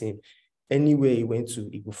stand with him. Anywhere he went to,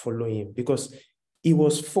 he will follow him because he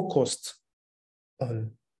was focused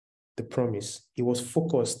on the promise. He was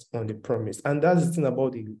focused on the promise. And that's the thing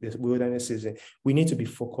about the wilderness season. We need to be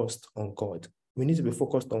focused on God. We need to be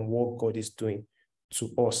focused on what God is doing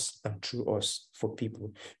to us and through us for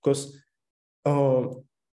people. Because a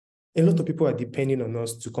lot of people are depending on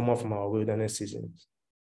us to come out from our wilderness seasons.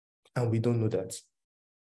 And we don't know that.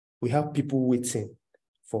 We have people waiting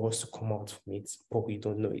for us to come out from it, but we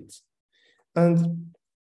don't know it. And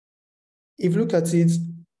if you look at it,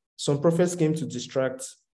 some prophets came to distract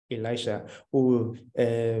Elisha. Oh,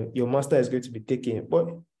 your master is going to be taken. But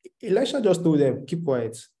Elisha just told them, keep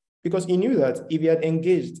quiet. Because he knew that if he had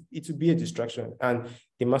engaged, it would be a distraction and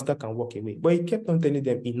the master can walk away. But he kept on telling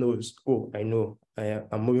them, he knows. Oh, I know.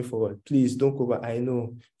 I'm moving forward. Please don't go back. I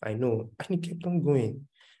know. And he kept on going.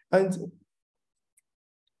 And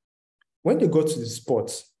when they got to the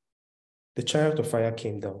spot, the chariot of fire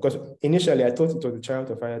came down. Because initially, I thought it was the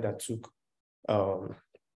chariot of fire that took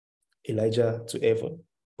Elijah to heaven.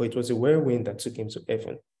 But it was a whirlwind that took him to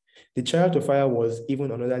heaven. The chariot of fire was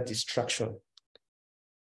even another distraction.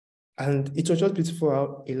 And it was just beautiful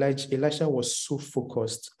how Elisha was so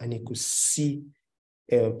focused and he could see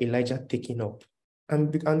Elijah taking up.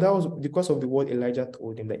 And that was because of the word Elijah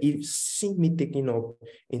told him, that if you see me taking up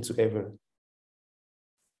into heaven,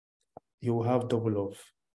 you will have double of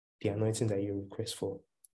the anointing that you request for.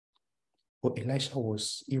 But Elisha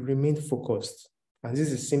he remained focused. And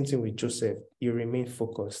this is the same thing with Joseph. He remained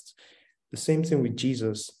focused. The same thing with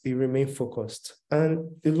Jesus. He remained focused. And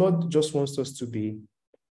the Lord just wants us to be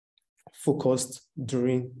focused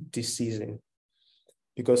during this season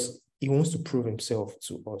because he wants to prove himself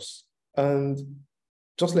to us. And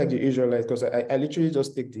just like the Israelites, because I literally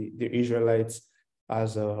just take the Israelites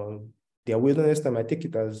as their wilderness time, I take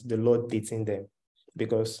it as the Lord dating them,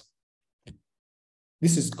 because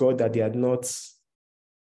this is God that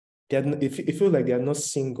it feels like they had not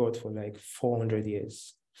seen God for like 400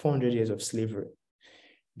 years of slavery.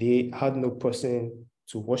 They had no person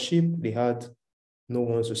to worship. They had no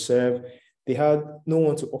one to serve. They had no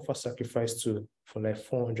one to offer sacrifice to for like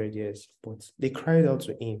 400 years. But they cried out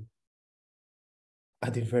to him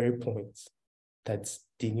at the very point that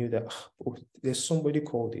they knew that there's somebody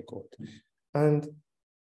called a God. And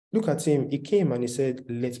look at him. He came and he said,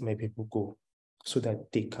 let my people go so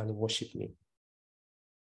that they can worship me.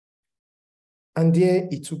 And there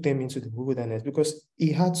he took them into the wilderness because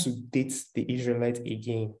he had to date the Israelites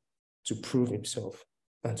again to prove himself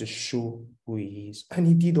and to show who he is. And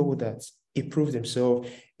he did all that. He proved himself,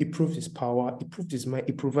 he proved his power, he proved his might,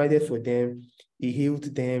 he provided for them, he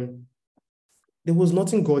healed them. There was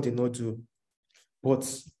nothing God did not do. But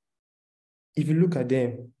if you look at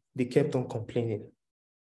them, they kept on complaining.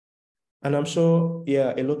 And I'm sure,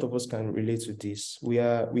 yeah, a lot of us can relate to this. We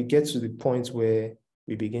get to the point where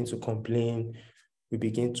we begin to complain, we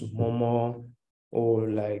begin to murmur, or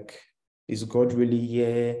like, is God really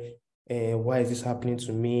here? And why is this happening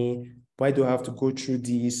to me? Why do I have to go through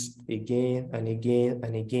this again and again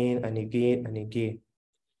and again and again and again?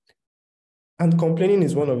 And complaining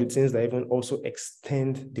is one of the things that even also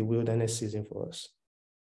extend the wilderness season for us.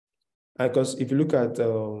 Because if you look at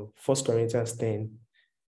 1 Corinthians 10,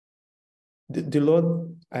 the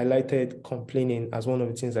Lord highlighted complaining as one of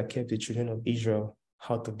the things that kept the children of Israel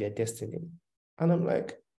out of their destiny. And I'm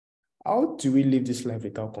like, how do we live this life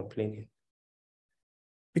without complaining?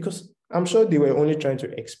 Because I'm sure they were only trying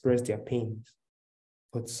to express their pains.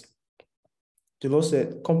 But the Lord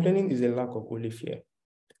said, complaining is a lack of holy fear.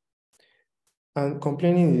 And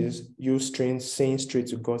complaining is you saying straight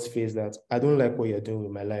to God's face that I don't like what you're doing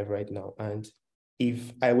with my life right now. And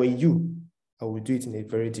if I were you, I would do it in a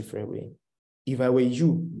very different way. If I were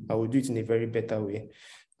you, I would do it in a very better way.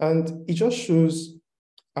 And it just shows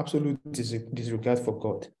absolute disregard for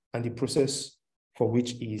God and the process for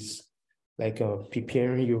which is like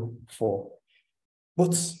preparing you for.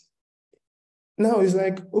 But now it's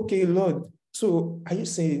like, okay, Lord, so are you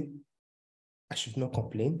saying I should not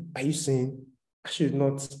complain? Are you saying I should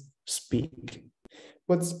not speak?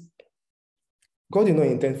 But God did not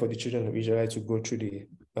intend for the children of Israel to go through the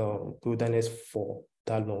wilderness for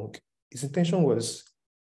that long. His intention was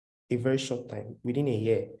a very short time, within a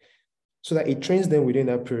year, so that it trains them within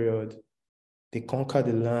that period. They conquer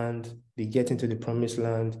the land, they get into the promised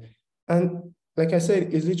land. And like I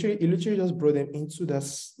said, it literally just brought them into that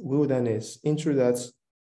wilderness, into that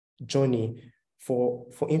journey for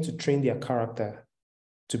him to train their character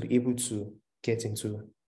to be able to get into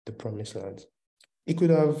the promised land. He could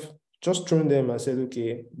have just thrown them and said,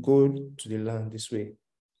 okay, go to the land this way.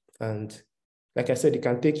 And like I said, it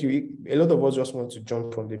can take you, a lot of us just want to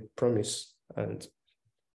jump from the promise and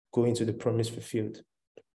go into the promise fulfilled.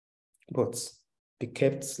 But they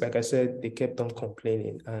kept, like I said, they kept on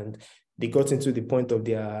complaining, and they got into the point of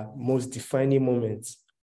their most defining moments,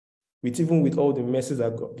 even with all the messes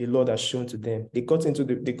that the Lord has shown to them. They got to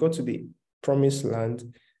the promised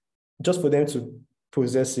land. Just for them to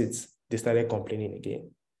possess it, they started complaining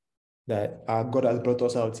again that our God has brought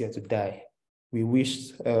us out here to die. We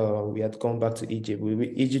wished we had gone back to Egypt.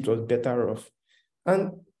 Egypt was better off.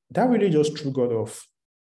 And that really just threw God off.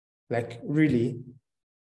 Like, really?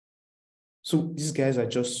 So these guys are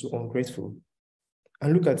just so ungrateful.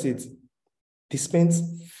 And look at it. They spent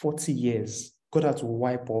 40 years. God had to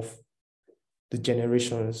wipe off the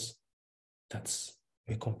generations that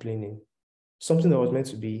were complaining. Something that was meant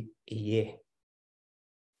to be a year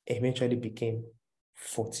eventually became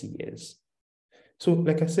 40 years. So,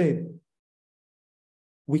 like I said,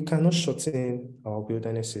 we cannot shorten our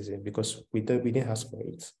wilderness season because we didn't ask for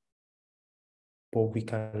it. But we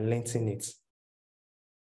can lengthen it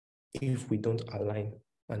if we don't align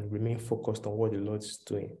and remain focused on what the Lord is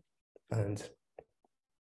doing. And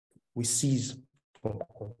we cease from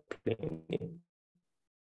complaining.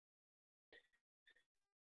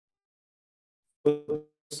 But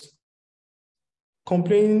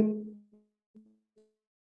complaining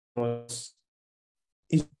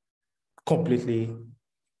is completely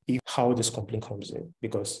how this complaint comes in,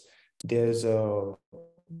 because there's a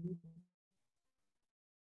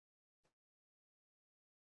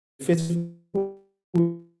faithful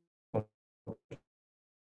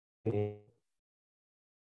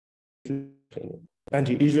and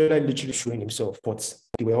the Israelite literally showing himself, but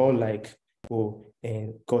they were all like, oh,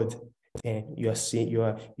 and God, and you are saying you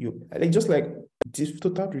like just like this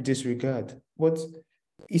total disregard. But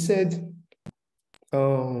he said,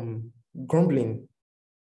 grumbling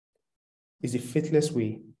is a faithless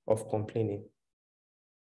way of complaining.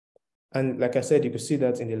 And like I said, you could see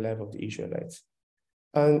that in the life of the Israelites.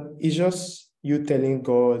 And it's just you telling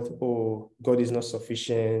God, oh, God is not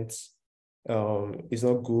sufficient, is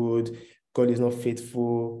not good, God is not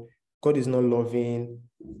faithful, God is not loving,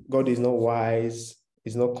 God is not wise,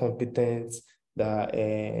 is not competent. That,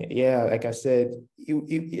 yeah, like I said,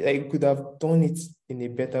 I could have done it in a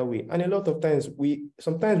better way. And a lot of times,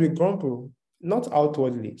 sometimes we grumble, not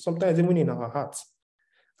outwardly, sometimes even in our hearts.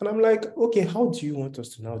 And I'm like, okay, how do you want us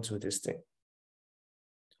to now do this thing?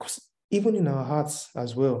 Because even in our hearts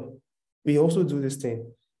as well, We also do this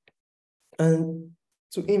thing. And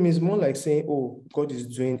to him, it's more like saying, oh, God is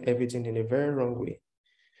doing everything in a very wrong way.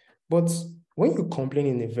 But when you complain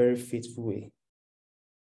in a very faithful way,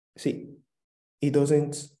 see, it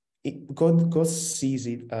doesn't, God sees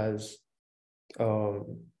it as,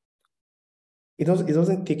 it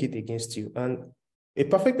doesn't take it against you. And a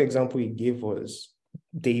perfect example he gave was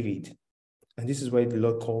David. And this is why the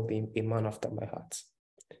Lord called him a man after my heart.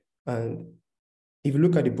 And if you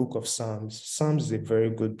look at the book of Psalms, Psalms is a very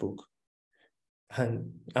good book.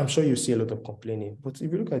 And I'm sure you see a lot of complaining. But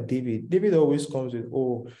if you look at David, David always comes with,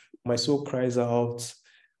 oh, my soul cries out,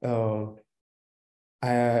 Lord,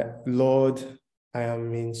 I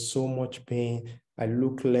am in so much pain. I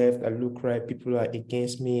look left, I look right, people are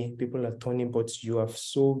against me, people are turning, but you have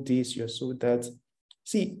sold this, you have sold that.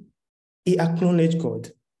 See, he acknowledged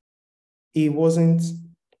God. He wasn't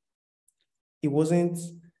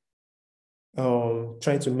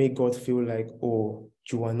trying to make God feel like, oh,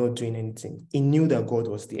 you are not doing anything. He knew that God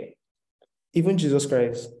was there. Even Jesus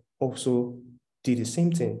Christ also did the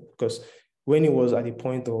same thing, because when he was at the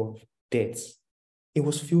point of death, it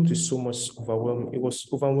was filled with so much overwhelming. It was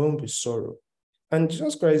overwhelmed with sorrow. And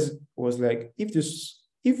Jesus Christ was like, if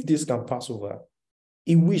this can pass over,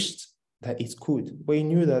 he wished that it could, but he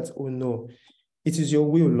knew that, oh no, it is your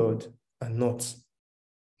will, Lord, and not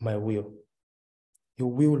my will.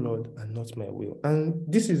 Your will, Lord, and not my will.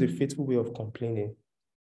 And this is a faithful way of complaining,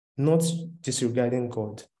 not disregarding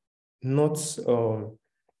God, not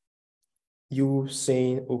you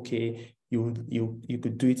saying, okay, you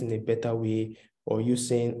could do it in a better way, or you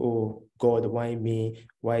saying, oh, God, why me?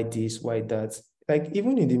 Why this? Why that? Like,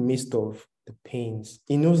 even in the midst of the pains,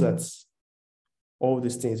 he knows that all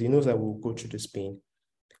these things, he knows that we'll go through this pain.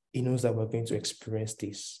 He knows that we're going to experience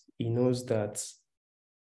this. He knows that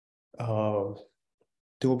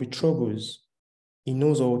there will be troubles. He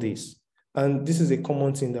knows all this. And this is a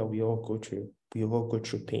common thing that we all go through. We all go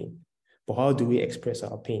through pain. But how do we express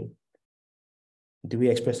our pain? Do we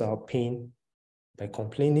express our pain by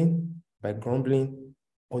complaining, by grumbling,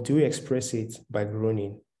 or do we express it by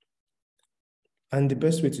groaning? And the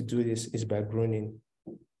best way to do this is by groaning,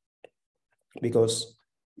 because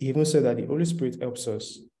he even said that the Holy Spirit helps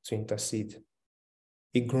us to intercede.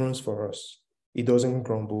 He groans for us. He doesn't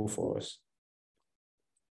grumble for us.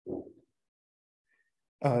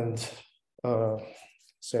 And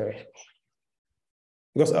sorry,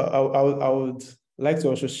 because I would like to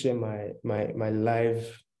also share my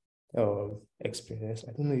live experience.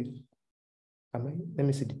 I don't know if let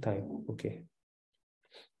me see the time. Okay.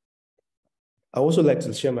 I also like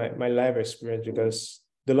to share my live experience, because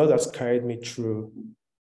the Lord has carried me through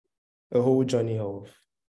a whole journey of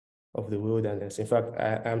the wilderness. In fact,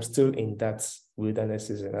 I'm still in that wilderness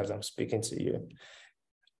season as I'm speaking to you.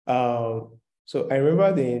 So I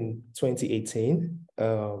remember in 2018,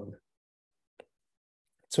 and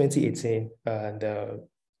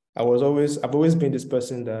I've always been this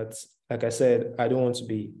person that, like I said, I don't want to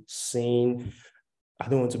be seen, I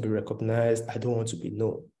don't want to be recognized, I don't want to be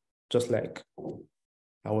known. Just like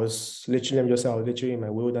I was literally in my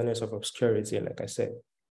wilderness of obscurity, like I said.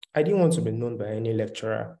 I didn't want to be known by any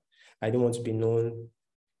lecturer. I didn't want to be known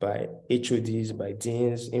by HODs, by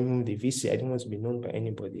deans, even the VC. I didn't want to be known by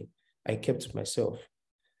anybody. I kept to myself.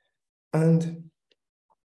 And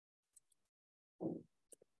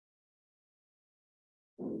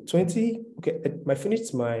I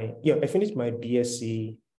finished my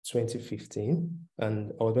BSc 2015,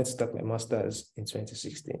 and I was going to start my master's in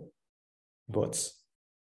 2016. But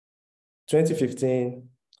 2015,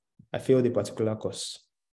 I failed a particular course,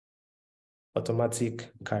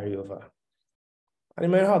 automatic carryover. And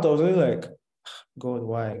in my heart, I was really like, God,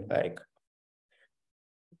 why? Like,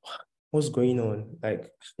 what's going on?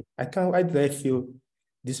 Like, why did I feel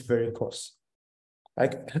this very course? I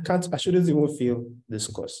shouldn't even feel this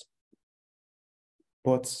course.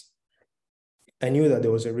 But I knew that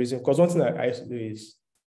there was a reason, because one thing that I used to do is,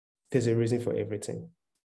 there's a reason for everything.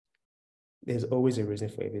 There's always a reason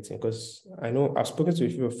for everything, because I know I've spoken to a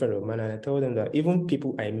few friends of mine, and I tell them that even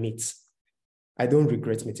people I meet, I don't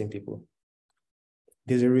regret meeting people.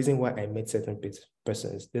 There's a reason why I met certain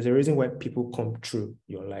persons. There's a reason why people come through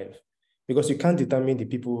your life, because you can't determine the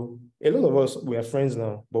people. A lot of us, we are friends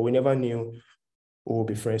now, but we never knew we will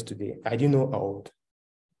be friends today. I didn't know I would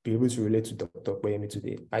be able to relate to Dr. Koyemi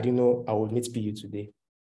today. I didn't know I would meet PU today.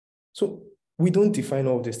 So we don't define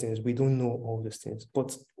all these things. We don't know all these things,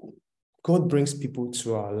 but God brings people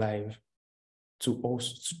to our life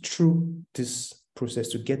through this process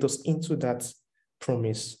to get us into that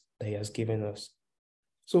promise that he has given us.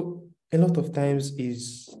 So a lot of times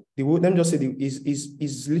is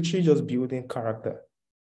literally just building character.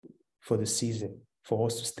 for the season for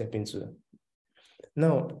us to step into.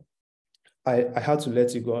 Now, I had to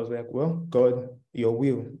let you go. I was like, well, God, your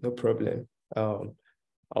will, no problem.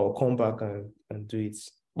 I'll come back and do it.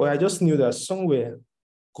 But I just knew that somewhere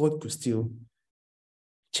God could still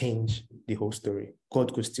change the whole story.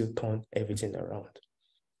 God could still turn everything around.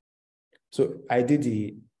 So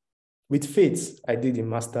with faith, I did the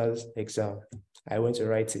master's exam. I went to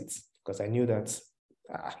write it because I knew that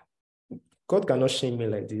God cannot shame me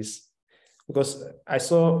like this. Because I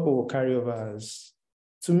saw carryover as,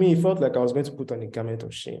 to me, it felt like I was going to put on a garment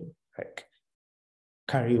of shame. Like,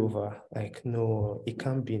 carryover. Like, no, it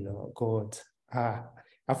can't be now. God.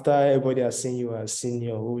 After everybody has seen you as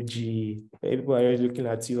senior, OG, people are already looking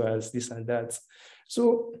at you as this and that.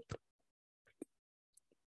 So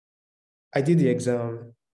I did the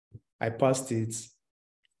exam. I passed it,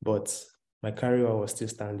 but my carryover was still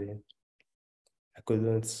standing. I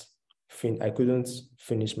couldn't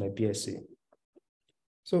finish my BSc.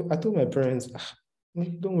 So I told my parents,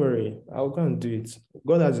 don't worry, I'll go and do it.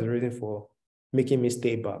 God has a reason for making me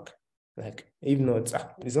stay back. Like, if not,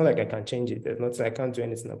 it's not like I can change it. There's nothing, I can't do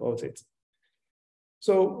anything about it.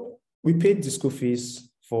 So we paid the school fees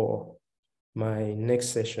for my next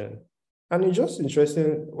session. And it's just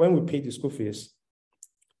interesting, when we paid the school fees,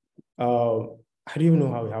 I don't even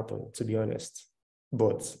know how it happened, to be honest.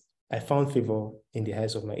 But I found favor in the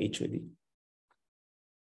eyes of my HOD.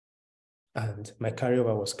 And my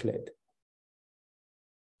carryover was cleared.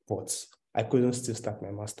 But I couldn't still start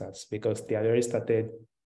my master's because they had already started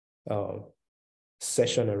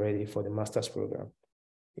session already for the master's program.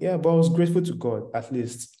 Yeah, but I was grateful to God. At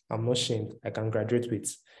least I'm not ashamed. I can graduate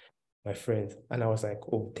with my friend. And I was like,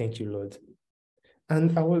 oh, thank you, Lord.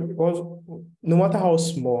 And I was no matter how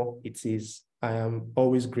small it is, I am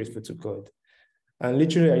always grateful to God. And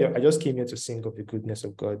literally, I just came here to sing of the goodness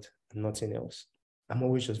of God and nothing else. I'm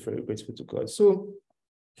always just very grateful to God. So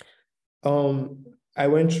I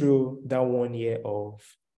went through that 1 year of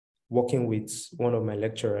working with one of my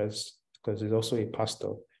lecturers because he's also a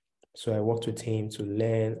pastor. So I worked with him to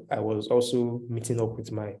learn. I was also meeting up with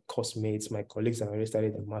my course mates, my colleagues, and I already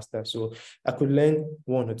started the master. So I could learn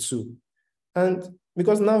 1 or 2. And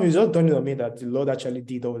because now it's just dawning on me that the Lord actually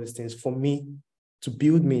did all these things for me to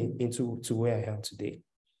build me into where I am today.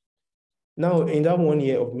 Now, in that 1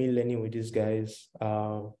 year of me learning with these guys,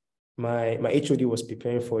 my HOD was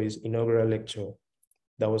preparing for his inaugural lecture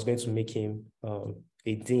that was going to make him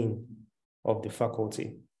a dean of the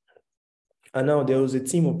faculty. And now there was a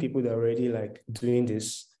team of people that were already like doing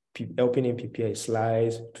this, helping him prepare his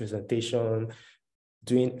slides, presentation,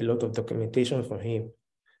 doing a lot of documentation for him.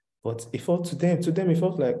 But it felt to them, it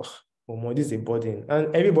felt like, oh, this is a burden.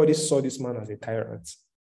 And everybody saw this man as a tyrant.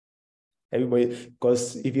 Everybody,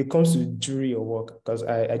 because if it comes to jury or work, because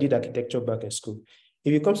I did architecture back in school,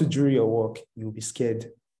 if it comes to jury or work, you'll be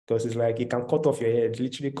scared because it's like it can cut off your head,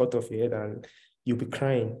 literally cut off your head, and you'll be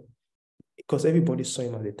crying because everybody saw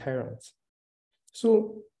him as a tyrant.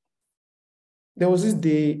 So there was this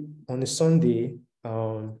day on a Sunday,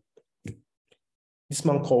 this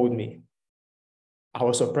man called me. I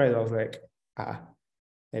was surprised. I was like,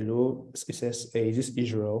 hello. It says, hey, is this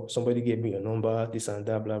Israel? Somebody gave me your number, this and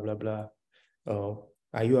that, blah, blah, blah.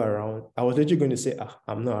 Are you around? I was literally going to say,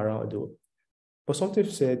 I'm not around though. But something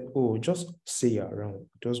said, oh, just say you're around.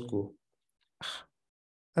 Just go.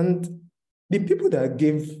 And the people that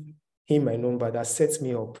gave him my number that set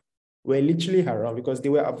me up were literally around because they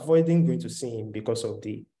were avoiding going to see him because of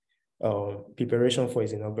the preparation for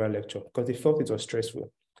his inaugural lecture because they felt it was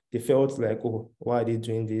stressful. They felt like, oh, why are they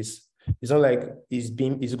doing this? It's not like he's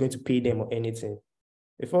going to pay them or anything.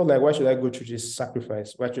 They felt like, why should I go through this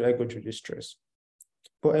sacrifice? Why should I go through this stress?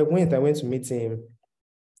 But I went to meet him.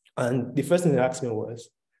 And the first thing they asked me was,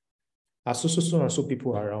 are so and so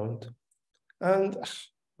people around? And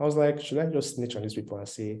I was like, should I just snitch on these people and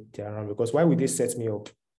say they're around? Because why would they set me up?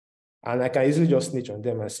 And I can easily just snitch on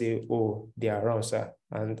them and say, oh, they're around, sir,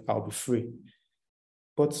 and I'll be free.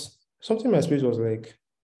 But something in my spirit was like,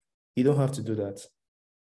 you don't have to do that.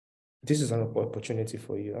 This is an opportunity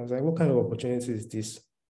for you. I was like, what kind of opportunity is this?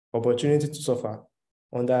 Opportunity to suffer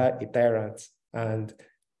under a tyrant and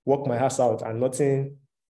work my ass out and nothing,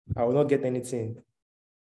 I will not get anything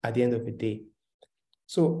at the end of the day.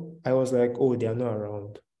 So I was like, oh, they are not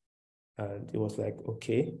around. And it was like,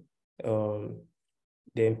 okay,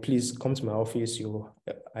 then please come to my office.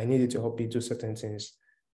 I need you to help me do certain things.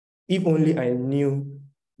 If only I knew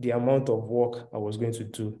the amount of work I was going to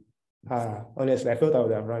do. Honestly, I felt I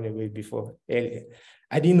would have run away before. Earlier.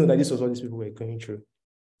 I didn't know that this was what these people were going through.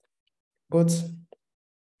 But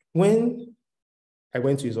when I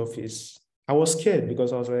went to his office, I was scared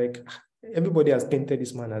because I was like, everybody has painted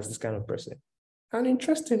this man as this kind of person. And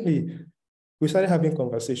interestingly, we started having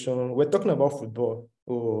conversation. We're talking about football.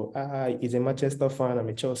 Oh, he's a Manchester fan. I'm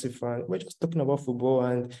a Chelsea fan. We're just talking about football.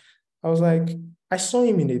 And I was like, I saw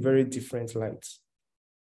him in a very different light.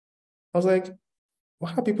 I was like,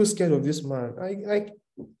 why are people scared of this man?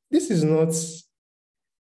 This is not,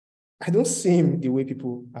 I don't see him the way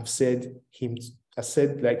people have said him, have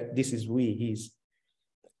said like, this is who he is.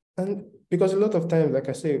 And because a lot of times, like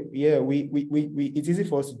I say, yeah, it's easy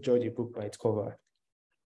for us to judge a book by its cover.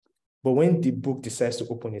 But when the book decides to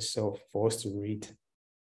open itself for us to read,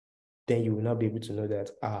 then you will not be able to know that,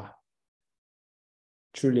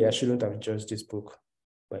 truly, I shouldn't have judged this book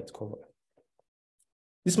by its cover.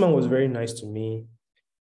 This man was very nice to me.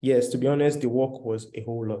 Yes, to be honest, the work was a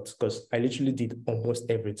whole lot because I literally did almost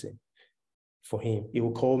everything for him. He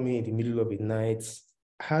would call me in the middle of the night.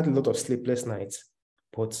 I had a lot of sleepless nights,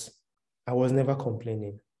 but I was never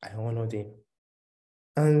complaining. I honored him.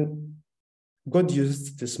 And God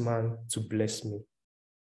used this man to bless me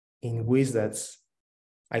in ways that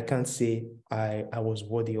I can't say I was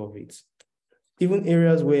worthy of it. Even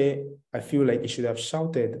areas where I feel like he should have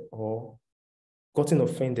shouted or gotten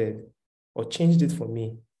offended or changed it for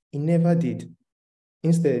me, he never did.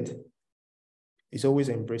 Instead, he's always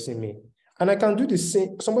embracing me. And I can do the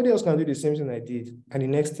same, somebody else can do the same thing I did. And the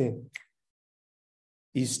next thing,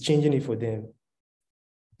 he's changing it for them.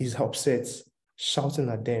 He's upset, shouting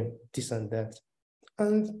at them, this and that.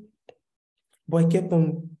 But I kept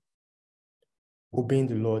on obeying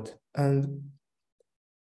the Lord. And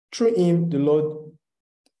through him, the Lord,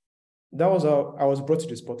 that was how I was brought to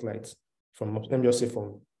the spotlight. Let me just say,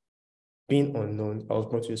 from being unknown, I was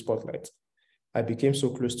brought to the spotlight. I became so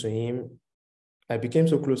close to him. I became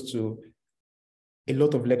so close to a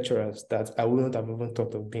lot of lecturers that I wouldn't have even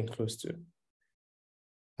thought of being close to.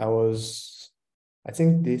 I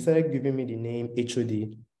think they started giving me the name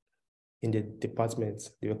HOD in the department.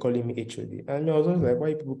 They were calling me HOD. And I was always like,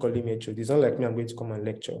 why are people calling me HOD? It's not like me, I'm going to come and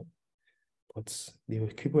lecture. But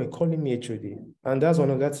people were calling me HOD. And that's one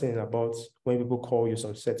of that thing about when people call you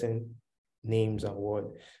some certain names and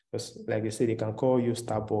words. Because like they say, they can call you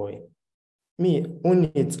star boy. Me,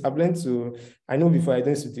 own it. I've learned to, I know before I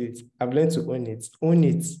don't do it, I've learned to own it. Own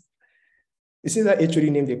it. You see that HOD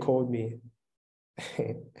name they called me?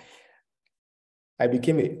 I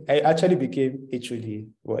actually became HOD,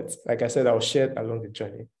 but like I said, I was shared along the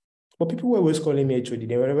journey. But people were always calling me HOD.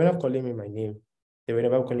 They were never calling me my name. They were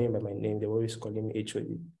never calling me by my name. They were always calling me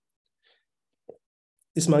HOD.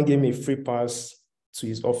 This man gave me a free pass to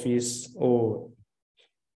his office. Oh,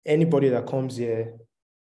 anybody that comes here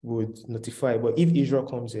would notify. But if Israel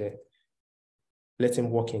comes here, let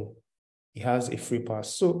him walk in. He has a free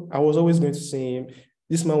pass. So I was always going to see him.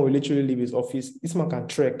 This man will literally leave his office. This man can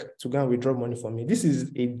trek to go and withdraw money from me. This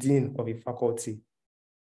is a dean of a faculty.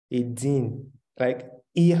 A dean. Like,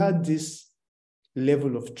 he had this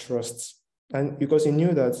level of trust. And because he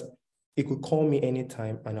knew that he could call me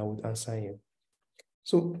anytime and I would answer him.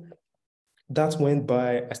 So that went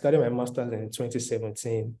by. I started my master's in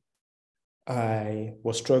 2017. I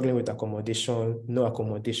was struggling with accommodation, no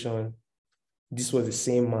accommodation. This was the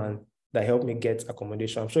same man that helped me get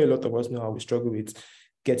accommodation. I'm sure a lot of us know how we struggle with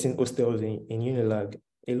getting hostels in Unilag.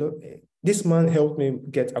 This man helped me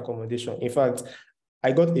get accommodation. In fact,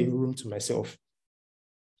 I got a room to myself.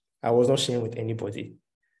 I was not sharing with anybody.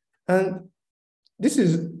 And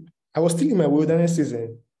I was still in my wilderness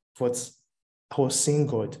season, but I was seeing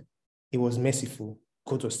God. He was merciful.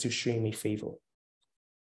 God was still showing me favor.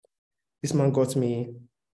 This man got me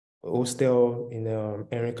a hostel in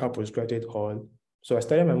Enrica Postgraduate Hall. So I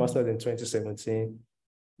started my master's in 2017.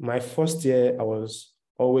 My first year, I was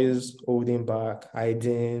always holding back,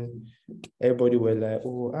 hiding. Everybody were like,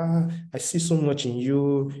 oh, I see so much in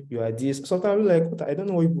you. You are this. Sometimes I'm like, I don't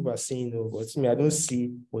know what people are saying, but me, I don't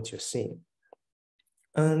see what you're saying.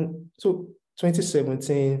 And so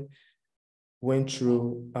 2017 went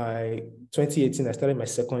through. 2018, I started my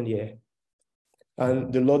second year.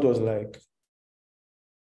 And the Lord was like,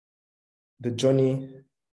 the journey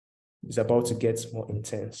is about to get more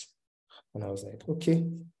intense. And I was like, okay,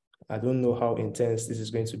 I don't know how intense this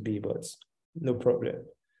is going to be, but no problem.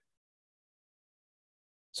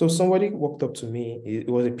 So somebody walked up to me. He's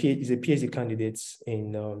a PhD candidate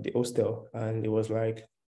in the hostel. And it was like,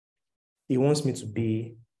 he wants me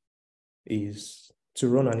to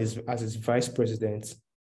run as his vice president.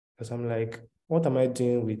 Because I'm like, what am I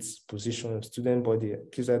doing with position, student body?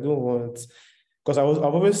 Because I don't want, because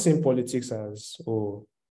I've always seen politics as,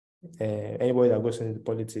 anybody that goes into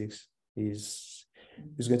politics is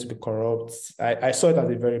going to be corrupt. I saw it as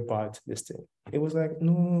a very bad thing. It was like,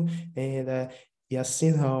 no, and he has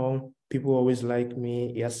seen how People always like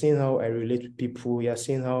me. He has seen how I relate with people. He has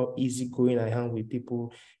seen how easygoing I am with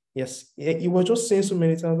people. Yes, he was just saying so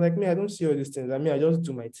many times, like, me, I don't see all these things. I mean, I just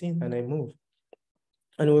do my thing and I move.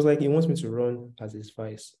 And it was like, he wants me to run as his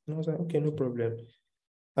vice. And I was like, okay, no problem.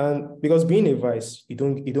 And because being a vice, you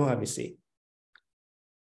don't have a say.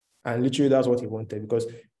 And literally that's what he wanted, because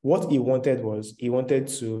what he wanted was he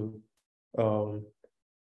wanted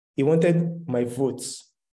my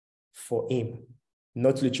votes for him,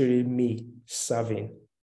 not literally me serving.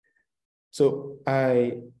 So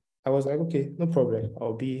I was like, okay, no problem.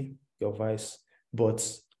 I'll be your vice, but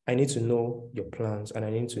I need to know your plans and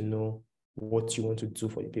I need to know what you want to do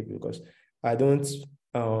for the people, because I don't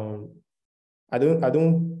um I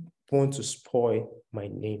don't want to spoil my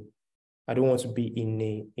name. I don't want to be in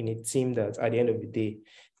a team that at the end of the day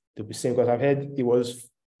to be same, because I've heard it was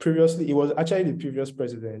actually the previous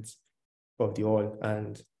president of the all,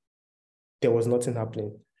 and there was nothing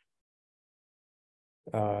happening.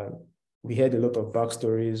 Uh, we heard a lot of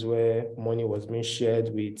backstories where money was being shared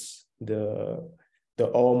with the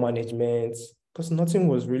all management, because nothing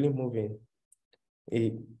was really moving.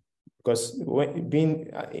 Because when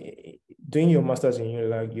doing your masters in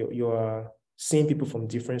UNILAG, you are seeing people from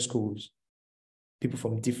different schools,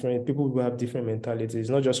 people who have different mentalities,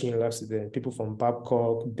 not just UNILAG students, people from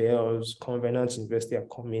Babcock, Bells, Covenant University are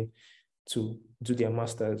coming to do their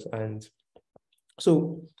masters. And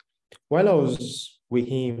so while I was with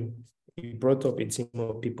him, he brought up a team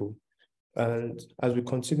of people. And as we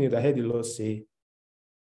continued, I heard the Lord say,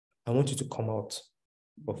 I want you to come out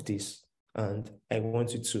of this and I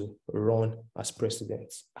want you to run as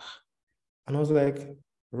president. And I was like,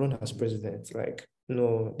 run as president? Like,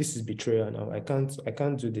 no, this is betrayal now. I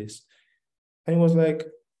can't do this. And he was like,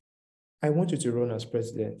 I want you to run as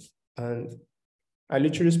president. And I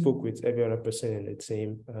literally spoke with every other person in the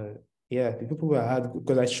team. Yeah, the people who I had,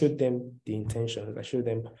 because I showed them the intentions. I showed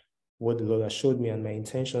them what the Lord has showed me and my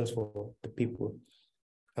intentions for the people.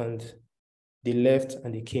 And they left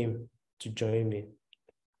and they came to join me.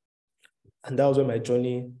 And that was when my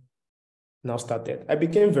journey now started. I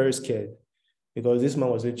became very scared because this man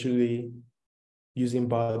was literally using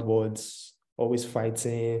bad words, always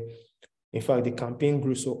fighting. In fact, the campaign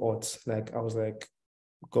grew so hot. Like, I was like,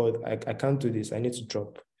 God, I can't do this. I need to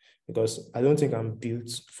drop, because I don't think I'm built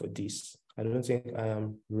for this. I don't think I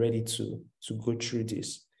am ready to go through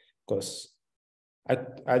this, because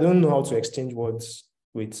I don't know how to exchange words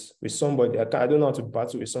with somebody. I don't know how to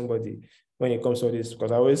battle with somebody when it comes to this,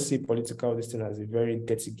 because I always see political this thing as a very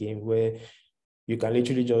dirty game where someone can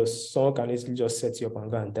literally just set you up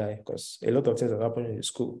and go and die, because a lot of things have happened in the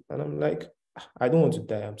school. And I'm like, I don't want to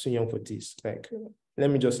die. I'm too young for this. Like, let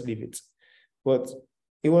me just leave it. But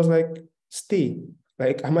it was like, stay.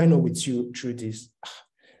 Like, am I not with you through this?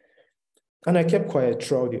 And I kept quiet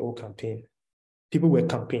throughout the whole campaign. People were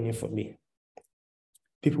campaigning for me.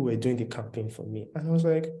 People were doing the campaign for me. And I was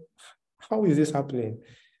like, how is this happening?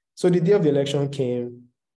 So the day of the election came.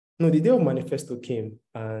 No, the day of manifesto came.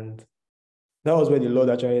 And that was where the Lord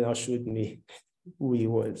actually now showed me who he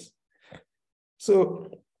was.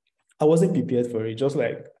 So I wasn't prepared for it, just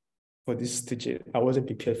like for this teaching. I wasn't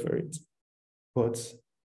prepared for it. But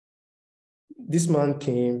this man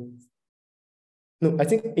came. No, I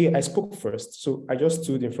think I spoke first. So I just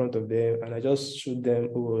stood in front of them and I just showed them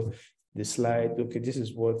the slide. Okay, this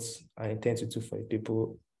is what I intend to do for the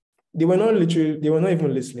people. They were not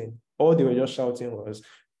even listening. All they were just shouting was,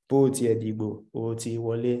 Oti Edibo, Oti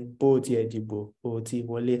Wole, Oti Edibo, Oti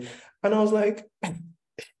Wole. And I was like,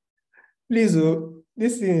 please,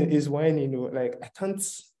 this thing is whining, like, I can't,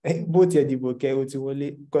 Oti Edibo, Oti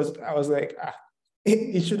Wole, because I was like,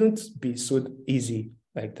 it shouldn't be so easy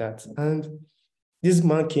like that. And this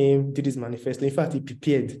man came, did his manifesto. In fact, he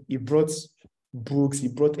prepared. He brought books. He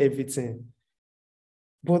brought everything.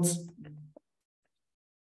 But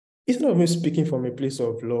instead of him speaking from a place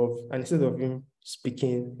of love, and instead of him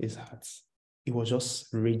speaking his heart, he was just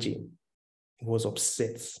raging. He was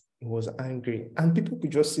upset. He was angry. And people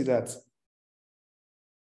could just see that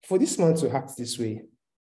for this man to act this way,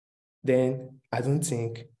 then I don't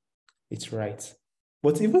think it's right.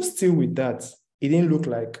 But even still with that, it didn't look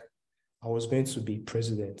like I was going to be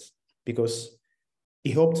president, because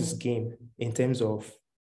he helped his game in terms of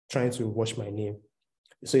trying to watch my name.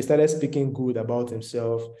 So he started speaking good about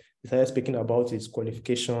himself. He started speaking about his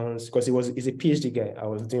qualifications, because he's a PhD guy. I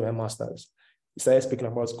was doing my master's. He started speaking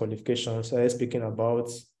about his qualifications, started speaking about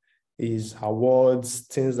his awards,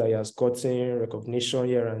 things that he has gotten, recognition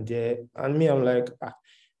here and there. And me, I'm like, I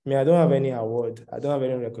don't have any award. I don't have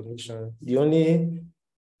any recognition. The only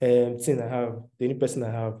the only person I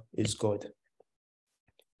have is God.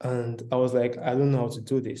 And I was like, I don't know how to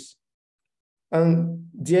do this. And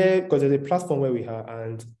there, because there's a platform where we are,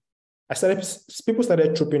 and people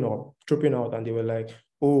started trooping out, and they were like,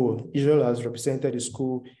 oh, Israel has represented the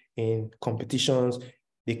school in competitions.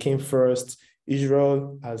 They came first.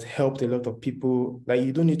 Israel has helped a lot of people. Like,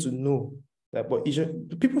 you don't need to know that, but Israel,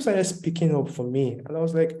 people started speaking up for me. And I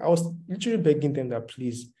was literally begging them that,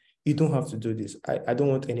 please, you don't have to do this. I don't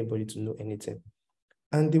want anybody to know anything.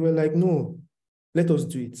 And they were like, no, let us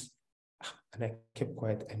do it. And I kept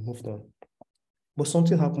quiet. I moved on. But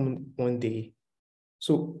something happened one day.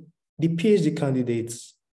 So the PhD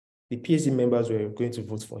candidates, the PhD members were going to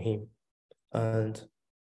vote for him. And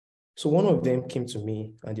so one of them came to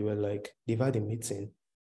me and they were like, they've had a meeting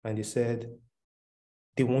and they said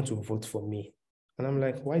they want to vote for me. And I'm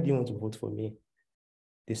like, why do you want to vote for me?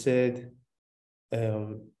 They said,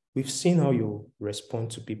 we've seen how you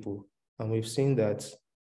respond to people, and we've seen that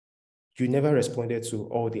you never responded to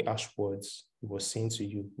all the harsh words he was saying to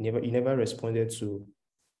you. You never responded to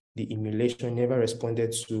the emulation, never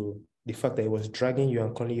responded to the fact that he was dragging you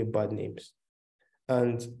and calling you bad names.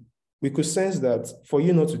 And we could sense that for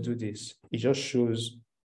you not to do this, it just shows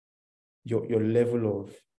your level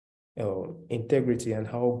of integrity and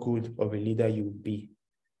how good of a leader you would be.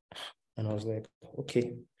 And I was like,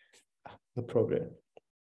 okay, no problem.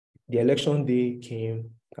 The election day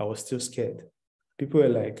came, I was still scared. People were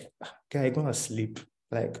like, guy, go and sleep.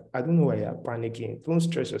 Like, I don't know why you're panicking. Don't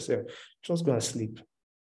stress yourself. Just go and sleep.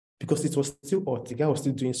 Because it was still hot. The guy was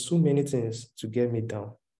still doing so many things to get me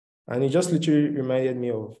down. And it just literally reminded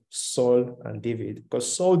me of Saul and David,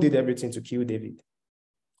 because Saul did everything to kill David.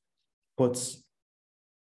 But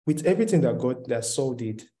with everything that Saul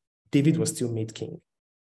did, David was still made king.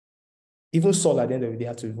 Even Saul at the end of the day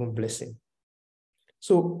had to even bless him.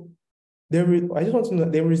 So I just want to know,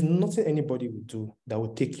 there is nothing anybody would do that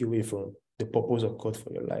would take you away from the purpose of God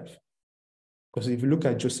for your life. Because if you look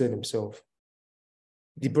at Joseph himself,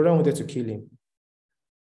 the brother wanted to kill him,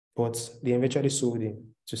 but they eventually sold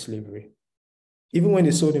him to slavery. Even when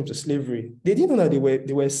they sold him to slavery, they didn't know that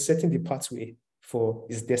they were setting the pathway for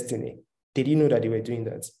his destiny. They didn't know that they were doing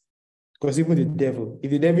that. Because even the devil,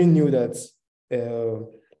 if the devil knew that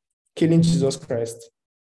killing Jesus Christ,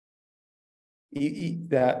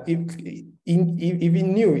 if he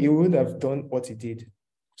knew, he would have done what he did.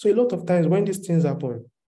 So a lot of times when these things happen,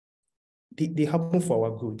 they happen for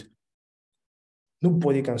our good.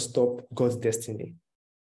 Nobody can stop God's destiny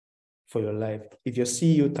for your life. If your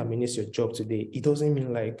CEO terminates your job today, it doesn't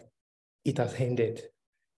mean like it has ended.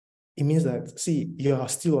 It means that, see, you are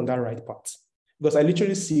still on that right path. Because I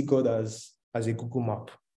literally see God as a Google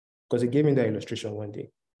map. Because he gave me that illustration one day.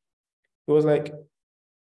 It was like,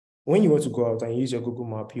 when you want to go out and use your Google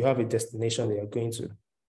map, you have a destination that you're going to.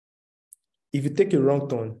 If you take a wrong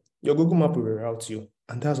turn, your Google map will reroute you.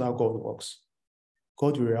 And that's how God works.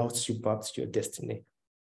 God will reroute you back to your destiny.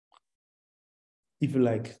 If you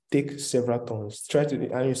like take several turns,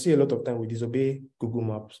 and you see a lot of time we disobey Google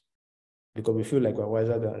Maps because we feel like we're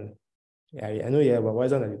wiser than, I know, we're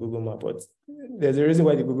wiser than the Google Map, but there's a reason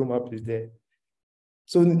why the Google Map is there.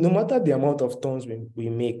 So no matter the amount of turns we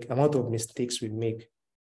make, amount of mistakes we make,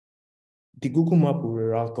 the Google Map will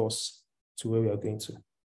reroute us to where we are going to.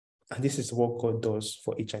 And this is what God does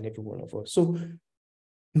for each and every one of us. So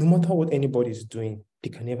no matter what anybody is doing, they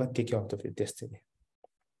can never take you out of your destiny.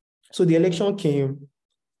 So the election came,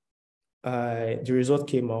 the result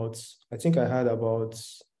came out. I think I had about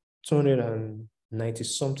 290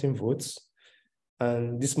 something votes.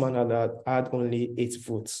 And this man had only 8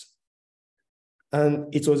 votes.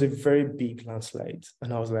 And it was a very big landslide.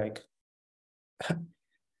 And I was like,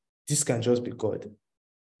 this can just be God.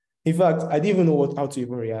 In fact, I didn't even know how to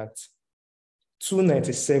even react.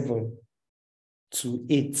 297 to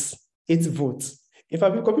 8 votes. In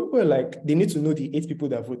fact, because people were like, they need to know the 8 people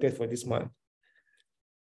that voted for this man.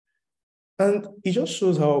 And it just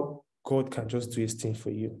shows how God can just do his thing for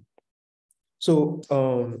you. So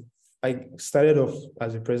I started off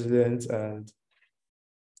as a president, and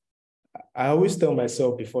I always tell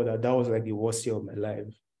myself before that was like the worst year of my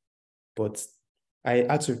life. But I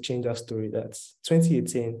had to change that story, that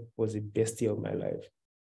 2018 was the best year of my life.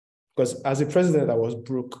 Because as a president, I was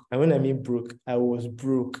broke. And when I mean broke, I was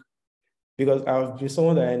broke. Because I've been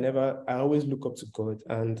someone that I always look up to God.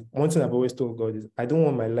 And one thing I've always told God is I don't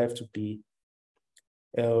want my life to be,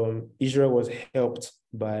 Israel was helped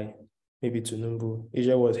by maybe Tinubu.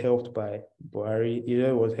 Israel was helped by Buhari.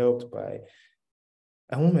 Israel was helped by,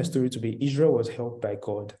 I want my story to be Israel was helped by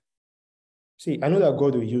God. See, I know that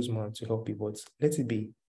God will use man to help you, but let it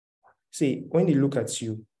be. See, when they look at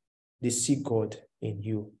you, they see God in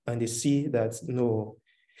you, and they see that, no,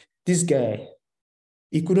 this guy,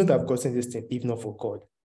 he couldn't have gotten this thing if not for God.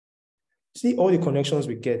 See, all the connections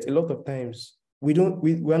we get, a lot of times we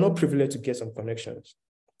are not privileged to get some connections.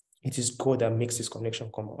 It is God that makes this connection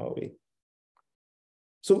come our way.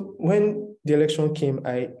 So when the election came,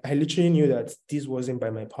 I literally knew that this wasn't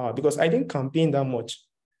by my power because I didn't campaign that much.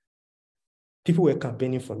 People were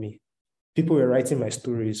campaigning for me. People were writing my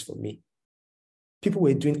stories for me. People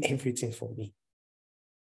were doing everything for me.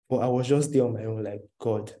 But I was just there on my own, like,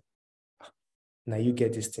 God, now you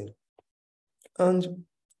get this thing. And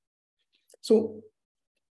so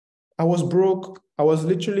I was broke. I was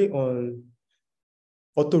literally on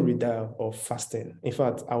auto redial of fasting. In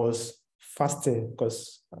fact, I was fasting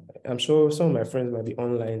because I'm sure some of my friends might be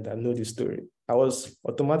online that know this story. I was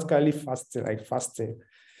automatically fasting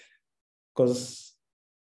because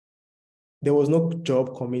there was no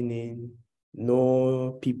job coming in,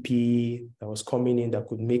 no PP that was coming in that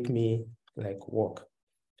could make me like work.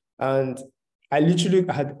 And I literally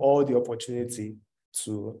had all the opportunity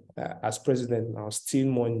to, as president now, steal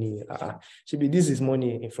money. This is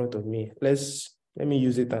money in front of me. Let me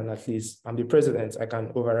use it, and at least I'm the president. I can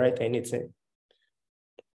overwrite anything.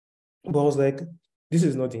 But I was like, this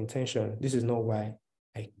is not the intention. This is not why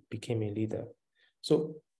I became a leader.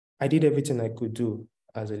 So I did everything I could do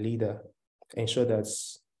as a leader, ensure that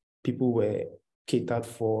people were catered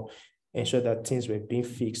for, ensure that things were being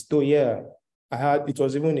fixed. Though, yeah, it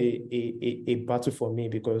was even a battle for me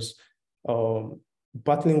because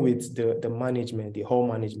battling with the management, the whole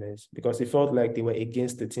management, because it felt like they were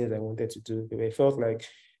against the things I wanted to do. It felt like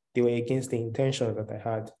they were against the intentions that I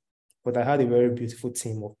had. But I had a very beautiful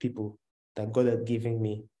team of people that God had given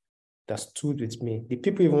me that stood with me. The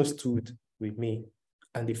people even stood with me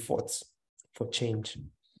and they fought for change.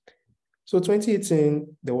 So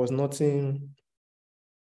 2018, there was nothing,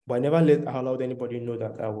 but I never allowed anybody know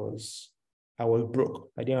that I was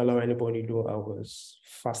broke. I didn't allow anybody know I was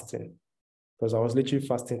fasting because I was literally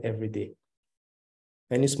fasting every day.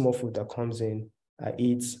 Any small food that comes in, I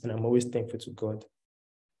eat, and I'm always thankful to God.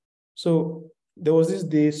 So there was this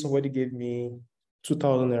day somebody gave me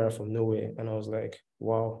 2,000 naira from nowhere, and I was like,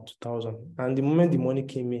 wow, 2,000. And the moment the money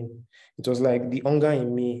came in, it was like the hunger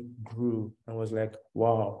in me grew and was like,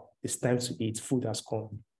 wow, it's time to eat. Food has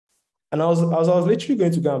come. And I was literally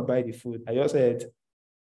going to go and buy the food. I just said,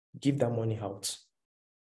 give that money out.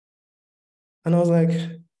 And I was like,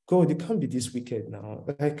 God, you can't be this wicked now.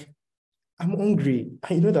 Like, I'm hungry.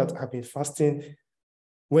 And you know that I've been fasting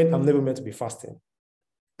when I'm never meant to be fasting.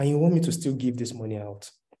 And you want me to still give this money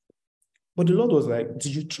out. But the Lord was like,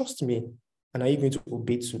 do you trust me? And are you going to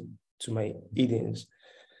obey to my leadings?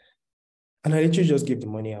 And I literally just gave the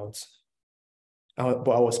money out. But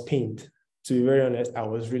I was pained. To be very honest, I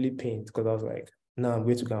was really pained because I was like, no, I'm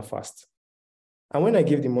going to go and fast. And when I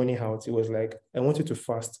gave the money out, it was like, I wanted to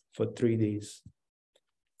fast for 3 days.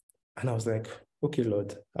 And I was like, okay,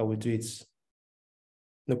 Lord, I will do it.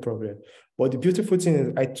 No problem. But the beautiful thing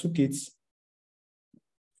is I took it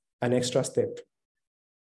an extra step.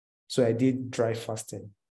 So I did dry fasting.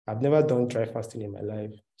 I've never done dry fasting in my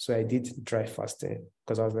life. So I did dry fasting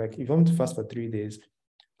because I was like, if you want me to fast for 3 days,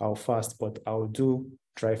 I'll fast, but I'll do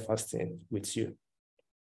dry fasting with you.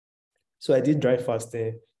 So I did dry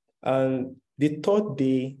fasting. And the third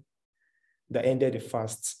day that ended the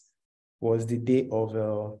fast was the day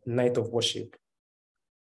of night of worship,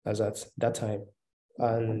 as at that time.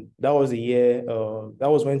 And that was the year, that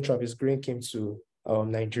was when Travis Green came to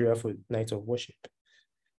Nigeria for night of worship.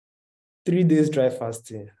 3 days dry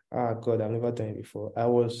fasting. God, I've never done it before. I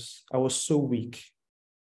was so weak.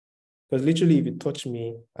 Because literally, if it touched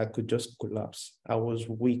me, I could just collapse. I was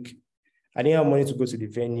weak. I didn't have money to go to the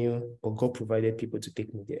venue, but God provided people to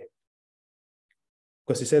take me there.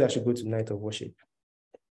 Because he said I should go to night of worship.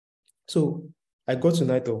 So I got to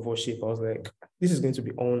night of worship. I was like, this is going to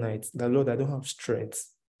be all night. The Lord, I don't have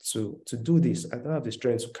strength to do this. I don't have the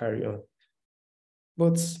strength to carry on.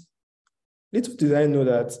 But little did I know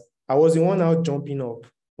that I was the one out jumping up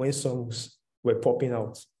when songs were popping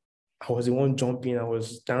out. I was the one jumping. I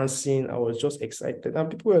was dancing. I was just excited. And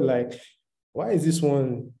people were like, why is this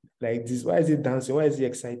one like this? Why is he dancing? Why is he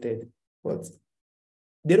excited? But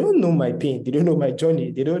they don't know my pain. They don't know my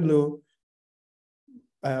journey. They don't know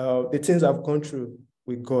the things I've gone through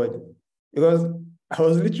with God. Because I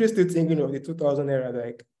was literally still thinking of the 2,000 naira,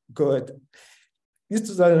 like, God, this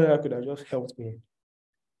 2,000 naira could have just helped me.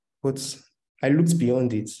 But I looked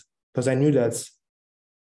beyond it because I knew that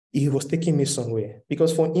he was taking me somewhere.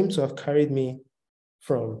 Because for him to have carried me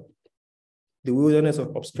from the wilderness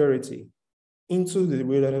of obscurity into the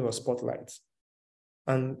wilderness of spotlight,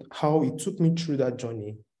 and how he took me through that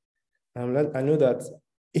journey, I know that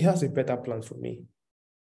he has a better plan for me.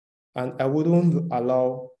 And I wouldn't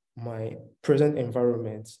allow my present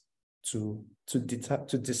environment to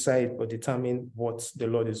decide or determine what the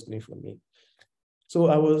Lord is doing for me. So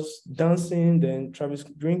I was dancing, then Travis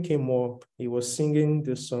Green came up. He was singing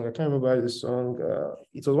this song. I can't remember the song.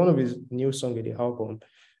 It was one of his new songs in the album.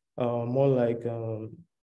 More like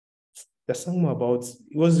the song about,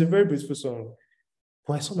 it was a very beautiful song.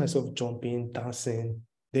 But I saw myself jumping, dancing.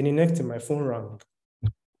 Then the next thing, my phone rang.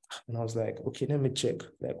 And I was like, okay, let me check.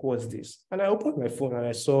 Like, what's this? And I opened my phone and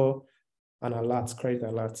I saw an alert, credit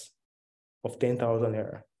alert of 10,000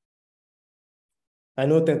 naira. I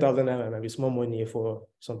know 10,000 naira might be small money for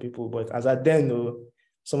some people, but as I then know,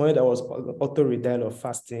 somebody that was auto redial or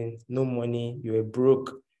fasting, no money, you were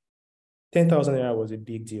broke, 10,000 naira was a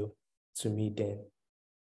big deal to me then.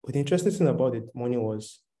 But the interesting thing about the money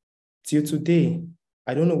was, till today,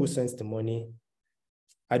 I don't know who sent the money.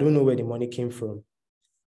 I don't know where the money came from.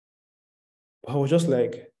 But I was just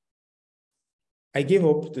like, I gave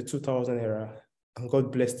up the 2,000 naira and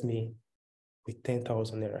God blessed me with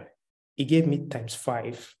 10,000 naira. He gave me times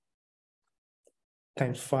five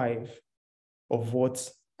of what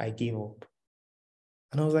I gave up.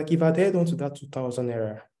 And I was like, if I'd held on to that 2,000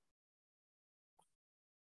 naira,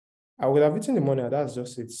 I would have eaten the money. That's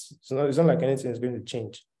just it. It's not like anything is going to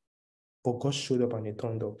change. But God showed up and he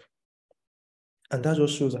turned up. And that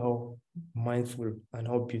just shows how mindful and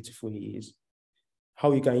how beautiful he is.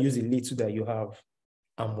 How you can use the little that you have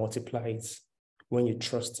and multiply it when you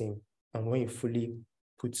trust him and when you fully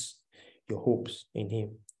put your hopes in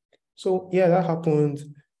him. So yeah, that happened.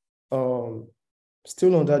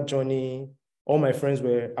 Still on that journey, all my friends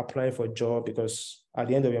were applying for a job because at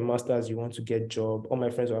the end of your master's, you want to get a job. All my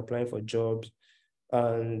friends were applying for jobs.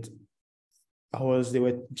 And they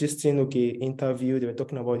were gisting, okay, interview. They were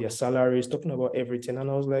talking about their salaries, talking about everything. And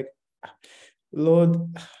I was like, Lord,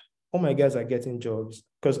 all my guys are getting jobs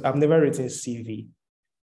because I've never written CV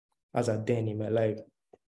as a then in my life.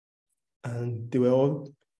 And they were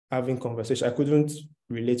all having conversation. I couldn't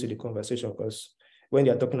relate to the conversation because when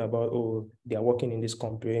they are talking about, oh, they are working in this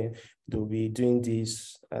company, they'll be doing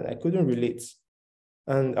this, and I couldn't relate.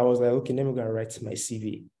 And I was like, okay, let me go and write my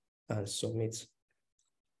CV and submit.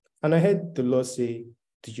 And I heard the Lord say,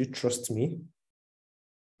 do you trust me?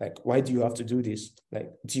 Like, why do you have to do this?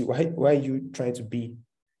 Like, why are you trying to be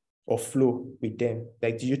or flow with them?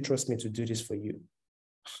 Like, do you trust me to do this for you?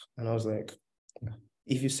 And I was like,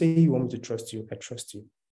 if you say you want me to trust you, I trust you.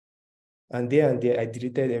 And there, I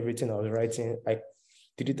deleted everything I was writing. I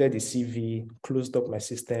deleted the CV, closed up my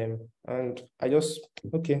system, and I just,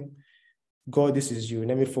 okay, God, this is you.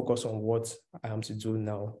 Let me focus on what I am to do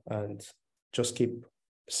now and just keep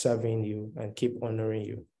serving you and keep honoring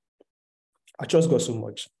you. I trust God so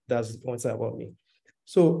much. That's one thing about me.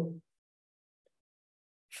 So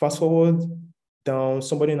fast forward down,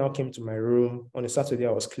 somebody now came to my room. On a Saturday,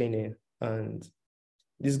 I was cleaning, and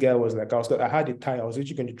this guy was like, I had a tie. I was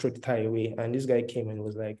literally going to throw the tie away. And this guy came and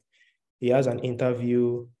was like, he has an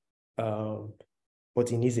interview, but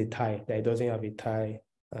he needs a tie, that he doesn't have a tie.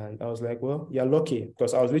 And I was like, well, you're lucky,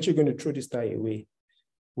 because I was literally going to throw this tie away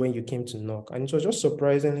when you came to knock. And it was just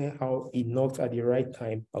surprisingly how he knocked at the right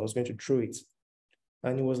time. I was going to throw it.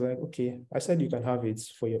 And he was like, okay, I said you can have it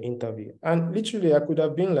for your interview. And literally, I could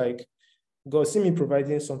have been like, God, see me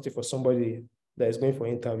providing something for somebody that is going for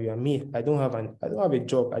interview. And me, I don't have a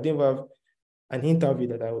job. I didn't have an interview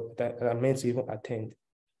that I meant to even attend.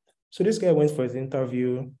 So this guy went for his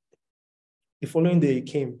interview. The following day he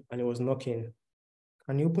came and he was knocking.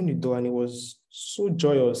 And he opened the door and he was so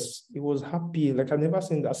joyous. He was happy. Like, I've never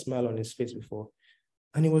seen that smile on his face before.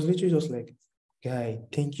 And he was literally just like, guy,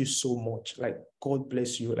 thank you so much. Like, God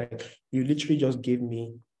bless you. Like, you literally just gave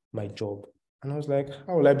me my job. And I was like,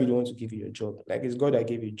 how will I be the one to give you a job? Like, it's God that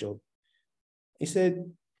gave you a job. He said,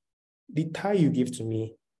 the tie you gave to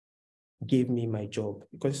me gave me my job.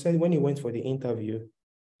 Because he said when he went for the interview,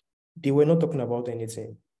 they were not talking about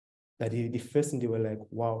anything. That the first thing they were like,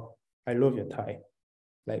 wow, I love your tie.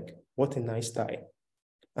 Like, what a nice tie.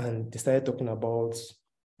 And they started talking about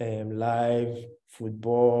live,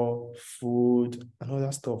 football, food, and all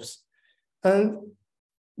that stuff. And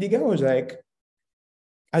the guy was like,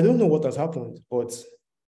 I don't know what has happened, but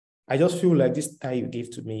I just feel like this tie you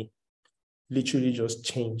gave to me literally just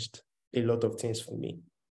changed a lot of things for me.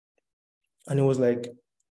 And it was like,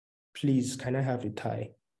 please, can I have the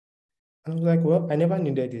tie? And I was like, well, I never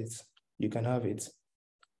needed it. You can have it.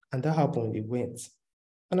 And that happened, it went.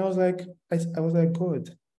 And I was like, God,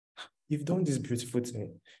 you've done this beautiful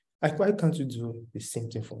thing. Like, why can't you do the same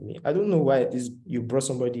thing for me? I don't know why you brought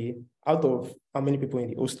somebody out of how many people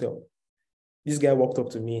in the hostel. This guy walked up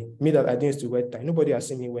to me that I didn't used to wear tie. Nobody has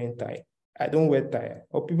seen me wearing tie. I don't wear tie.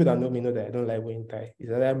 Or people that know me know that I don't like wearing tie.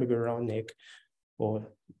 It's either maybe round neck or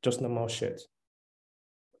just normal shirt.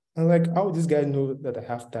 I'm like, how would this guy know that I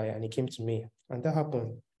have tie? And he came to me, and that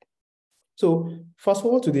happened. So fast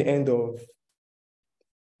forward to the end of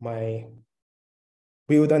my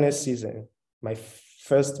wilderness season, my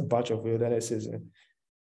first batch of wilderness season.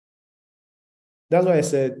 That's why I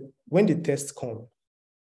said, when the tests come,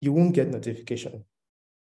 you won't get notification.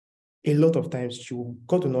 A lot of times,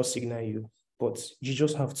 God will not signal you, but you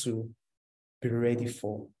just have to be ready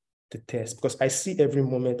for the test, because I see every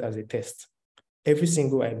moment as a test. Every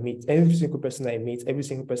single I meet, every single person I meet, every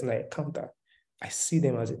single person I encounter, I see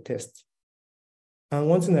them as a test. And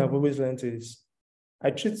one thing I've always learned is,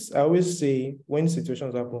 I always say, when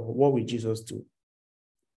situations happen, what will Jesus do?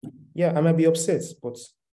 Yeah, I might be upset, but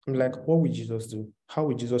I'm like, what will Jesus do? How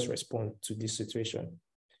will Jesus respond to this situation?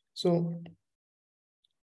 So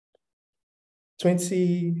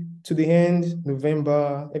to the end,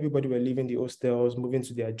 November, everybody were leaving the hostels, moving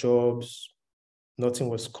to their jobs. Nothing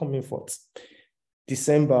was coming forth.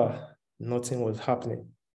 December, nothing was happening.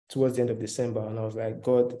 Towards the end of December, and I was like,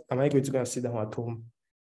 God, am I going to go and sit down at home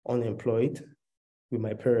unemployed with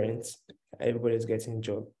my parents? Everybody's getting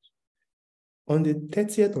jobs. On the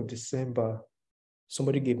 30th of December,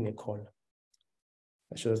 somebody gave me a call.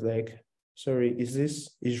 And she was like, sorry, is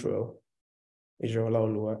this Israel? Israel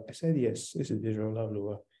OLAOLUWA? I said, yes, this is Israel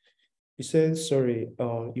OLAOLUWA. He said, sorry,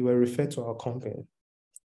 you were referred to our company.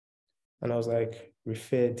 And I was like,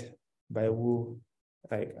 referred by who?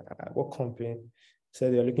 Like, what company?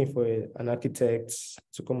 Said they're looking for an architect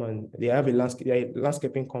to come, and they have a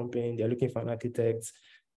landscaping company. They're looking for an architect.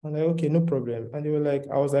 I'm like, okay, no problem. And they were like,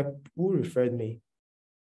 I was like, who referred me?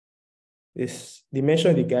 They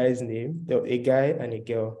mentioned the guy's name, a guy and a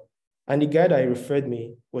girl. And the guy that referred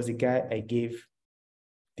me was the guy I gave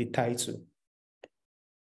the title.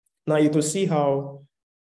 Now you can see how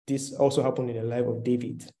this also happened in the life of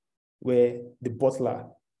David, where the butler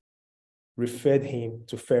referred him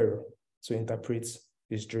to Pharaoh to interpret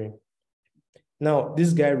his dream. Now,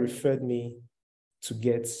 this guy referred me to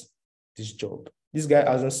get this job. This guy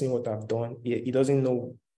hasn't seen what I've done. He doesn't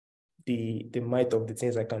know the might of the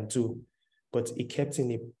things I can do, but he kept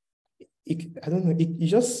in it. I don't know, he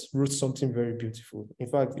just wrote something very beautiful. In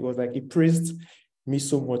fact, it was like he praised me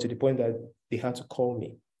so much to the point that they had to call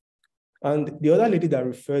me. And the other lady that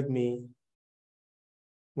referred me,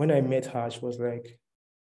 when I met her, she was like,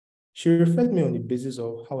 she referred me on the basis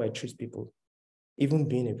of how I treat people, even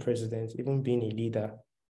being a president, even being a leader,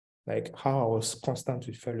 like how I was constant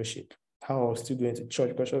with fellowship, how I was still going to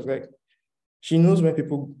church. Because she was like, she knows when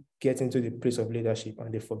people get into the place of leadership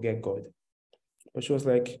and they forget God. But she was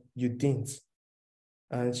like, you didn't.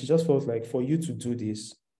 And she just felt like, for you to do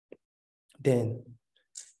this, then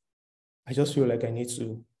I just feel like I need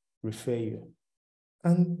to refer you.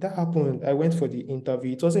 And that happened. I went for the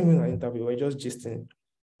interview. It wasn't even an interview, we were just gisting.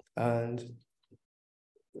 And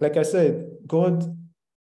like I said, God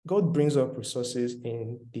brings up resources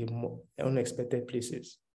in the unexpected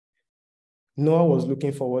places. Noah was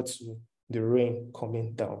looking forward to the rain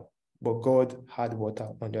coming down, but God had water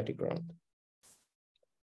under the ground.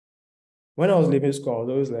 When I was leaving school, I was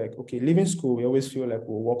always like, okay, leaving school, we always feel like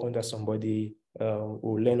we'll work under somebody,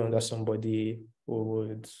 we'll learn under somebody, we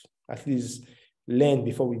would at least learn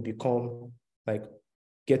before we become, like,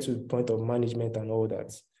 get to the point of management and all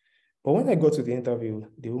that. But when I got to the interview,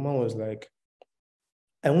 the woman was like,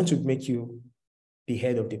 I want to make you the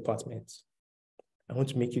head of department. I want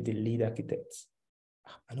to make you the lead architect.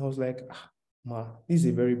 And I was like, ma, this is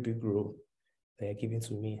a very big role that you're giving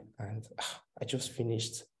to me. And I just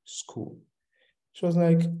finished school. She was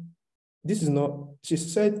like, this is not, she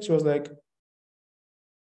said, she was like,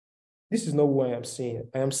 this is not who I am seeing.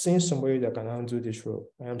 I am seeing somebody that can handle this role.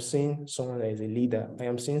 I am seeing someone that is a leader. I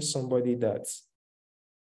am seeing somebody that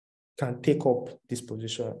can take up this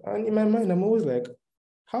position. And in my mind, I'm always like,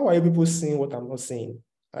 how are you people seeing what I'm not seeing?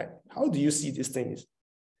 Like, how do you see these things?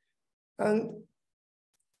 And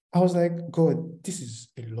I was like, God, this is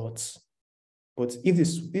a lot. But if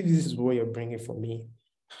this is what you're bringing for me,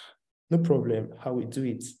 no problem, I will do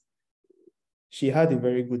it. She had a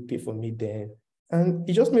very good pay for me then. And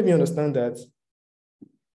it just made me understand that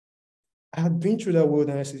I had been through that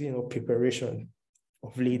wilderness, preparation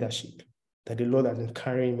of leadership that the Lord has been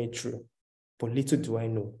carrying me through. But little do I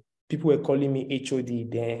know, people were calling me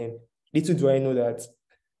HOD then. Little do I know that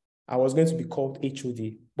I was going to be called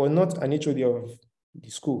HOD, but not an HOD of the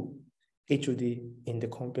school, HOD in the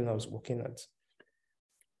company I was working at.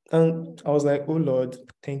 And I was like, oh Lord,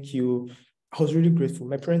 thank you. I was really grateful.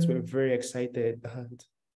 My parents were very excited, and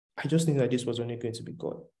I just knew that this was only going to be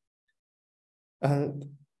God. And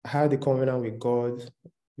I had a covenant with God.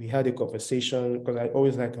 we had a conversation because I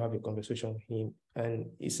always like to have a conversation with him. And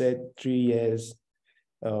he said 3 years,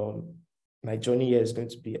 my journey here is going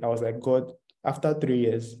to be, I was like, God, after 3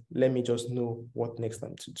 years, let me just know what next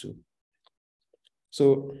I'm to do.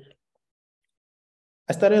 So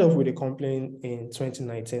I started off with a company in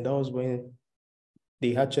 2019. That was when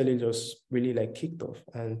they actually just really like kicked off.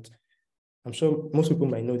 And I'm sure most people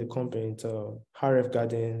might know the company, RF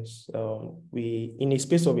Gardens. We, in a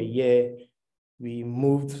space of a year, we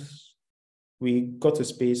got a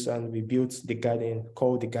space and we built the garden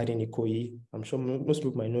called the Garden Ikoyi. I'm sure most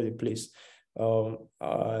people might know the place.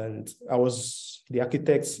 And I was the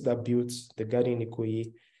architect that built the Garden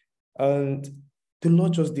Ikoyi. And the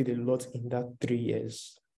Lord just did a lot in that 3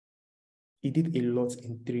 years. He did a lot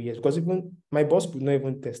in 3 years because even my boss could not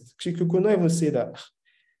even test. She could not even say that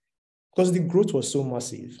because the growth was so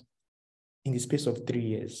massive in the space of 3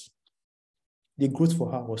 years. The growth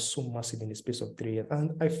for her was so massive in the space of 3 years.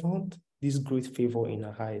 And I found this great favor in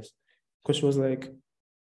her eyes because she was like,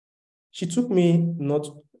 she took me not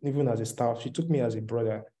even as a staff, she took me as a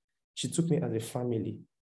brother, she took me as a family.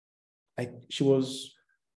 She was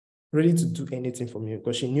ready to do anything for me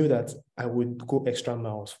because she knew that I would go extra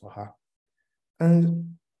miles for her.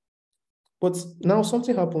 But now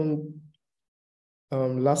something happened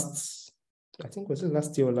I think was it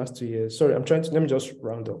last year or last 2 years? Sorry, let me just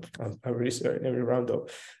round up. I'm really sorry, let me round up.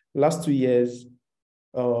 Last 2 years,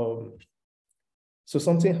 so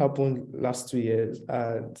something happened last 2 years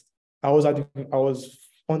and I was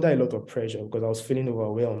under a lot of pressure because I was feeling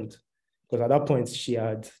overwhelmed. Because at that point she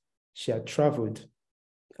had traveled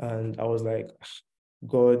and I was like,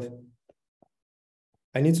 God,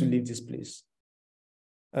 I need to leave this place.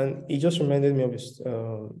 And it just reminded me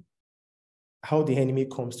of how the enemy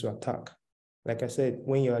comes to attack. Like I said,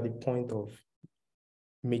 when you're at the point of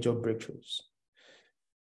major breakthroughs,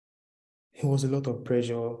 it was a lot of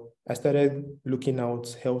pressure. I started looking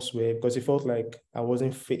out elsewhere because it felt like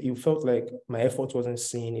it felt like my effort wasn't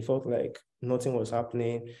seen. It felt like nothing was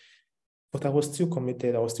happening, but I was still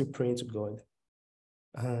committed. I was still praying to God.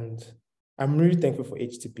 And I'm really thankful for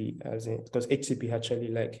HTP because HTP actually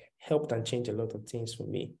like helped and changed a lot of things for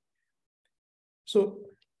me. So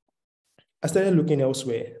I started looking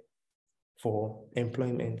elsewhere for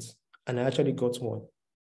employment and I actually got one.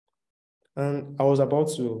 And I was about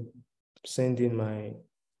to send in my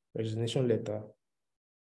resignation letter.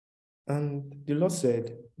 And the Lord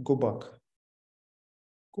said, go back.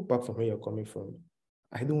 Go back from where you're coming from.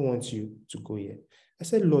 I don't want you to go here. I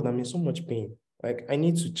said, Lord, I'm in so much pain. Like, I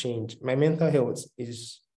need to change. My mental health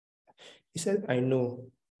is, he said, I know,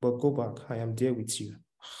 but go back. I am there with you.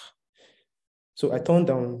 So I turned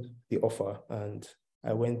down the offer and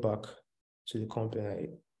I went back to the company. I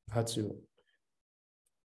had to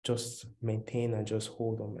just maintain and just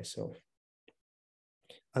hold on myself.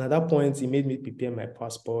 And at that point, he made me prepare my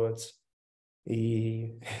passport.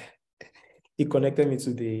 He connected me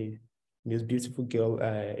to the most beautiful girl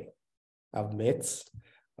I've met.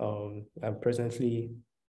 I'm presently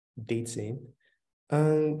dating.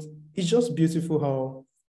 And it's just beautiful how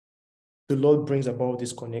the Lord brings about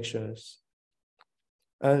these connections.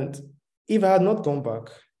 And if I had not gone back,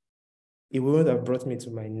 it wouldn't have brought me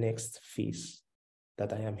to my next phase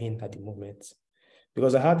that I am in at the moment.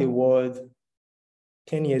 Because I had a word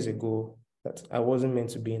 10 years ago that I wasn't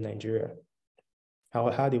meant to be in Nigeria.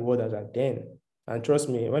 I had a word as at then. And trust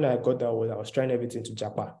me, when I got that word, I was trying everything to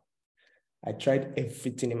Japan. I tried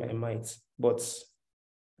everything in my mind, but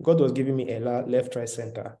God was giving me a left, right,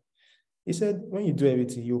 center. He said, when you do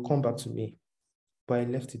everything, you'll come back to me. But I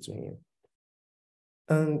left it to him.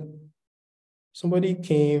 And somebody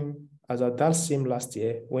came as at that same last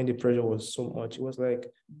year when the pressure was so much. It was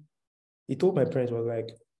like, he told my parents, was like,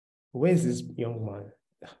 where's this young man?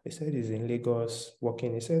 They said he's in Lagos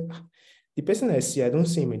working. He said, the person I see, I don't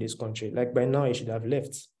see him in this country. Like by now, he should have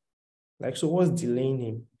left. Like, so what's delaying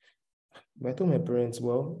him? But I told my parents,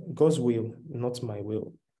 well, God's will, not my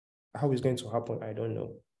will. How it's going to happen, I don't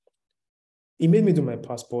know. He made me do my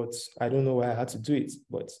passport. I don't know why I had to do it,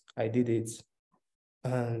 but I did it.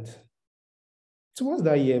 And towards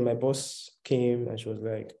that year, my boss came and she was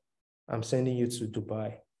like, I'm sending you to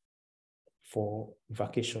Dubai for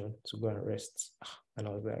vacation to go and rest. And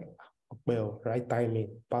I was like, well, right timing,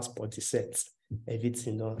 passport is set,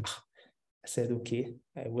 everything on. I said, okay.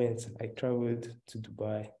 I went, I traveled to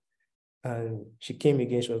Dubai. And she came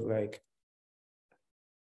again, she was like,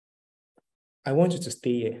 I want you to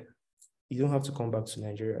stay here. You don't have to come back to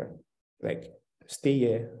Nigeria. Like, stay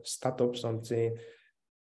here, start up something,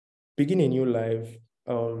 begin a new life,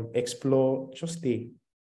 explore, just stay.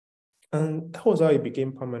 And that was how it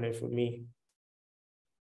became permanent for me.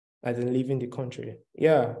 as in leaving the country.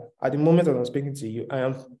 Yeah, at the moment that I'm speaking to you, I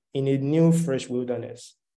am in a new, fresh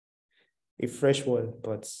wilderness, a fresh one,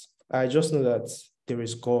 but I just know that there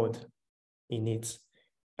is God in it.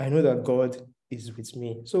 I know that God is with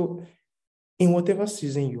me. So in whatever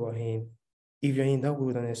season you are in, if you're in that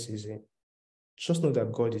wilderness season, just know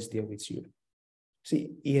that God is there with you.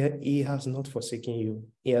 See, he has not forsaken you.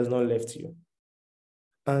 He has not left you.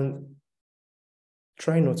 And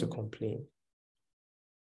try not to complain.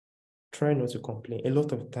 Try not to complain. A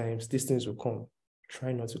lot of times, these things will come.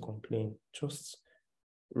 Try not to complain. Just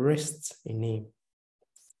rest in him.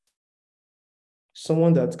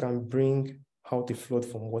 Someone that can bring out the flood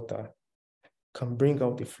from water can bring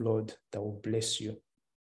out the flood that will bless you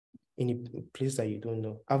in a place that you don't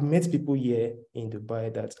know. I've met people here in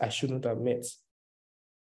Dubai that I shouldn't have met.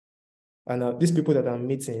 And these people that I'm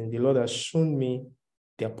meeting, the Lord has shown me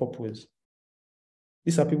their purpose.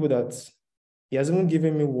 These are people that he has even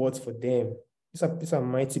given me words for them. These are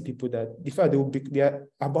mighty people that, in fact, they are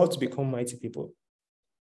about to become mighty people.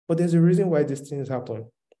 But there's a reason why these things happen.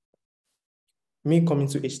 Me coming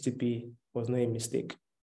to HTP was not a mistake.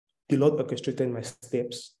 The Lord orchestrated my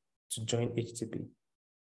steps to join HTP.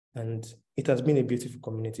 And it has been a beautiful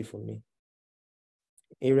community for me.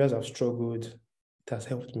 Areas I've struggled, it has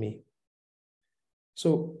helped me.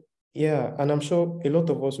 So, yeah, and I'm sure a lot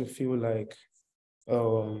of us will feel like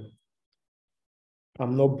I'm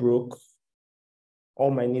not broke. All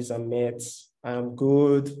my needs are met. I'm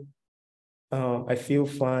good. I feel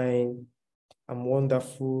fine. I'm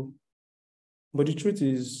wonderful. But the truth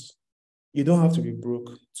is, you don't have to be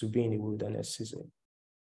broke to be in a wilderness season.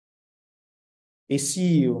 A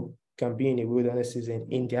CEO can be in a wilderness season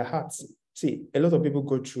in their hearts. See, a lot of people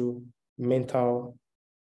go through mental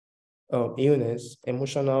illness,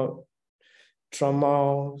 emotional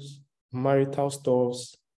traumas, marital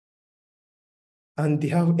stuffs, and they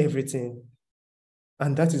have everything.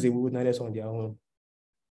 And that is a wilderness on their own.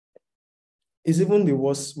 It's even the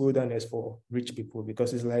worst wilderness for rich people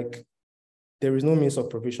because it's like there is no means of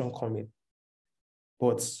provision coming.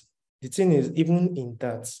 But the thing is, even in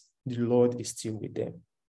that, the Lord is still with them.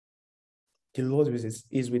 The Lord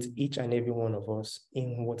is with each and every one of us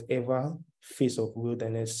in whatever phase of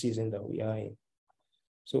wilderness season that we are in.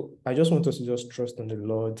 So I just want us to just trust in the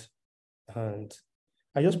Lord. And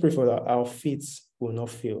I just pray for that our faith will not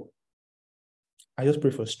fail. I just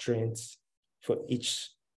pray for strength for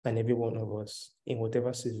each and every one of us in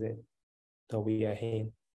whatever season that we are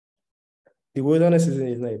in. The wilderness season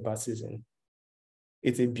is not a bad season.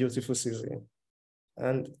 It's a beautiful season.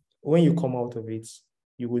 And when you come out of it,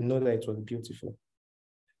 you would know that it was beautiful.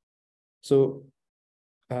 So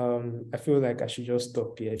I feel like I should just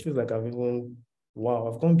stop here. I feel like I've gone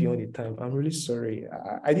beyond the time. I'm really sorry.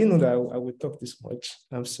 I didn't know that I would talk this much.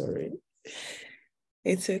 I'm sorry.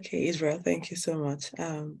 It's okay, Israel. Thank you so much.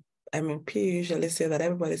 P usually say that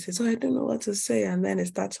everybody says, "Oh, I don't know what to say," and then they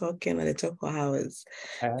start talking and they talk for hours.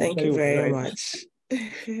 Thank you very much.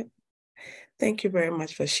 Thank you very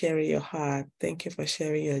much for sharing your heart. Thank you for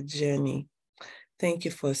sharing your journey. Thank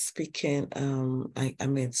you for speaking.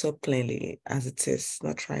 So plainly as it is,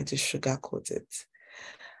 not trying to sugarcoat it.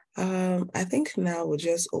 I think now we'll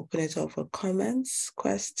just open it up for comments,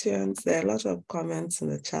 questions. There are a lot of comments in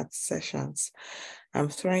the chat sessions. I'm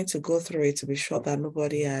trying to go through it to be sure that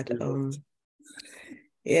nobody had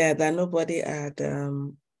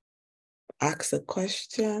asked a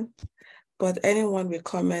question. But anyone with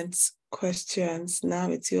comments, questions, now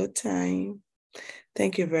it's your time.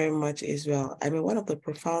 Thank you very much, Israel. One of the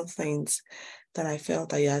profound things that I felt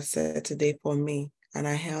that you had said today for me, and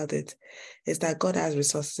I held it, is that God has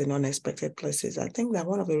resources in unexpected places. I think that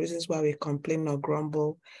one of the reasons why we complain or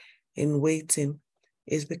grumble in waiting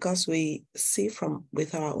is because we see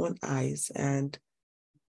with our own eyes and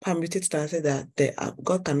permit it to say that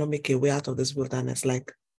God cannot make a way out of this wilderness,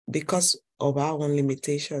 like because of our own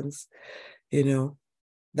limitations,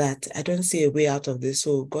 that I don't see a way out of this.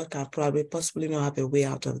 So God can possibly not have a way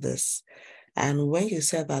out of this. And when you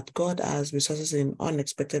said that God has resources in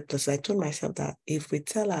unexpected places, I told myself that if we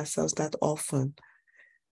tell ourselves that often,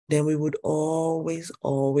 then we would always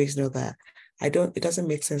know that. It doesn't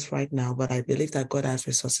make sense right now, but I believe that God has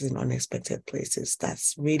resources in unexpected places.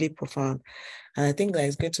 That's really profound. And I think that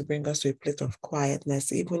it's going to bring us to a place of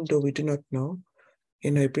quietness, even though we do not know,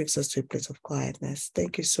 it brings us to a place of quietness.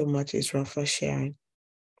 Thank you so much, Israel, for sharing.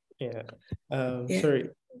 Yeah. Sorry.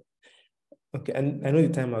 Okay, and I know the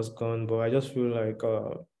time has gone, but I just feel like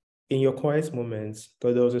in your quiet moments,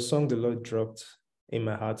 because there was a song the Lord dropped in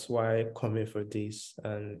my heart while coming for this,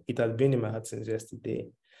 and it has been in my heart since yesterday.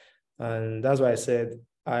 And that's why I said,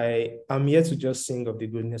 I'm here to just sing of the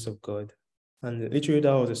goodness of God. And literally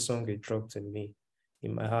that was a song it dropped in me,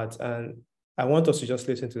 in my heart. And I want us to just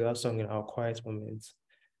listen to that song in our quiet moments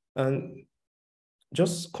and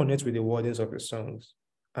just connect with the wordings of the songs.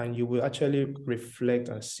 And you will actually reflect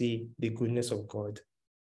and see the goodness of God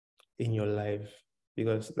in your life,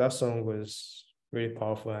 because that song was really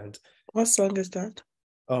powerful. And What song is that?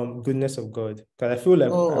 Goodness of God. Because I feel like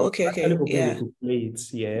I Oh, was okay, actually okay. hoping we Yeah. could play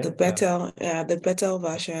it. Yeah. The better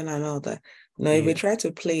version and all that. No, if we Yeah. try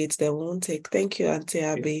to play it, they won't take. Thank you, Auntie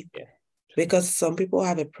Yeah. Abby. Yeah. Because some people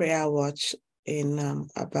have a prayer watch in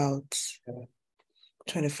about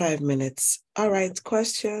 25 minutes. All right,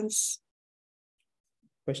 questions?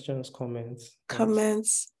 Questions, comments.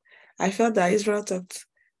 Comments? I felt that Israel talked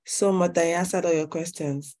so much that he answered all your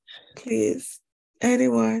questions. Please,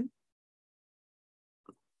 anyone?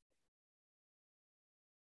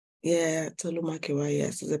 Yeah, Tolu Makiwa,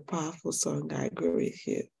 yes, it's a powerful song. I agree with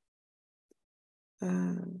you.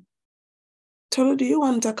 Tolu, do you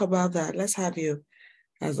want to talk about that? Let's have you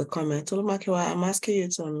as a comment. Tolu Makiwa, I'm asking you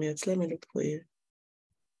to unmute. Let me look for you.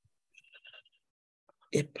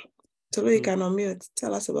 Yep. Tolu, you can unmute.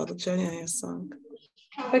 Tell us about the journey on your song.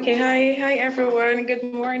 Okay, hi everyone. Good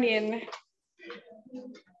morning.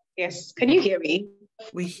 Yes, can you hear me?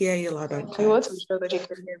 We hear you loud and I clear. want to be sure that you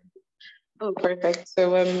can hear me. Oh, perfect. So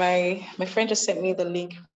my friend just sent me the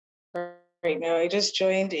link right now. I just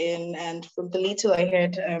joined in, and from the little I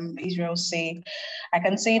heard Israel say, I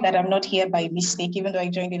can say that I'm not here by mistake, even though I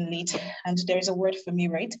joined in late, and there is a word for me,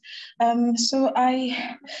 right? So I've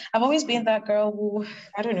always been that girl who,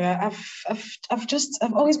 I don't know,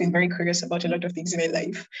 I've always been very curious about a lot of things in my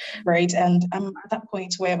life, right? And I'm at that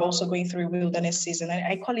point where I'm also going through a wilderness season.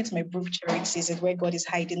 I call it my Brook Cherry season, where God is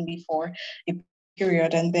hiding me for a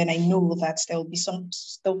period, and then I know that there'll be some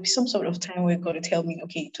sort of time where God will tell me,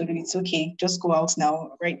 okay, Tolu, it's okay, just go out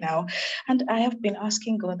now, right now. And I have been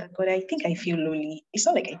asking God that, God, I think I feel lonely. It's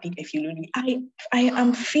not like I think I feel lonely. I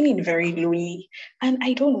am feeling very lonely, and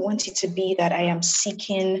I don't want it to be that I am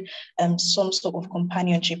seeking some sort of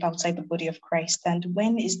companionship outside the body of Christ. And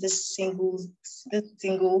when is this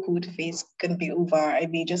singlehood phase gonna be over? I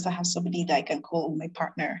mean, just to have somebody that I can call my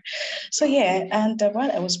partner. So yeah, and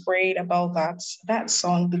while I was praying about that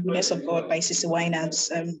song, "The Goodness of God" by Sissy Winans,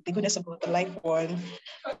 "The Goodness of God," the life one,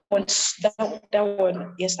 that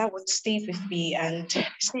one stayed with me, and I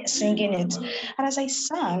started singing it. And as I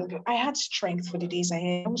sang, I had strength for the days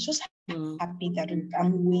ahead. I was just happy that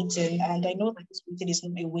I'm waiting, and I know that this waiting is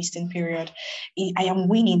not a wasting period. I am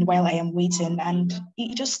winning while I am waiting, and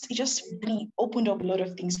it just really opened up a lot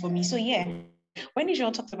of things for me. So yeah, when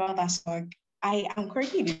Israel talked about that song, I am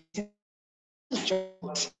currently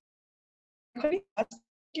dropped.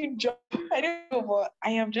 You drop. I don't know, but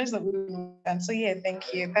I am just a little. And so yeah,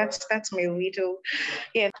 thank you. That's my little.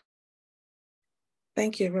 Yeah.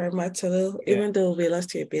 Thank you very much, Tolu. Yeah. Even though we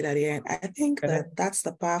lost you a bit at the end, I think that's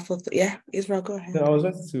the powerful. Yeah, Israel, go ahead. No, I was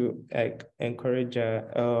going to encourage.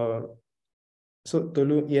 So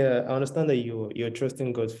Tolu, yeah, I understand that you're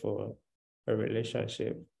trusting God for a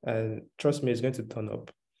relationship, and trust me, it's going to turn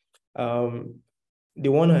up. The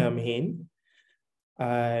one I am in,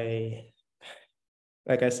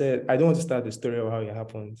 like I said, I don't want to start the story of how it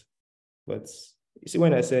happened, but you see,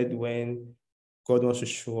 when I said when God wants to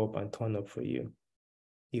show up and turn up for you,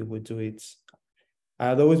 He will do it. I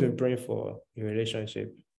had always been praying for a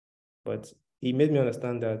relationship, but He made me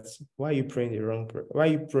understand that why are you praying the wrong prayer? Why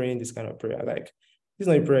are you praying this kind of prayer? Like, this is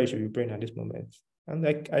not a prayer you should be praying at this moment. And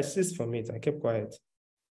like, I ceased from it. I kept quiet.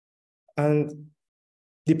 And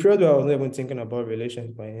the period where I was not even thinking about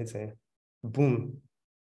relationship or anything, boom,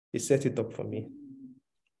 He set it up for me.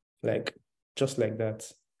 Like, just like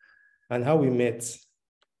that. And how we met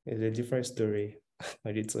is a different story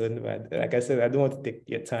on its own. But like I said, I don't want to take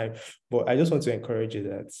your time, but I just want to encourage you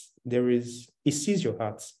that He sees your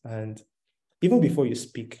heart. And even before you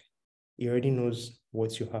speak, He already knows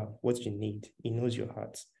what you have, what you need. He knows your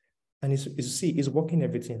heart. And He's working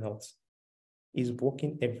everything out. He's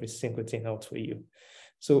working every single thing out for you.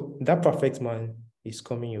 So that perfect man is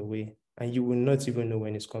coming your way, and you will not even know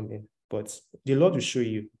when it's coming, but the Lord will show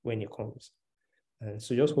you when it comes. And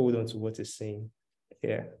so just hold on to what He's saying.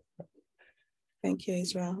 Yeah. Thank you,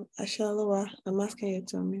 Israel. OLAOLUWA, I'm asking you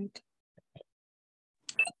to unmute.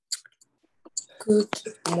 Good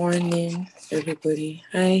morning, everybody.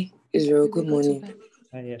 Hi, Israel. Good morning.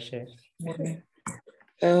 Hi, Yashe. Morning.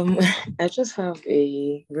 I just have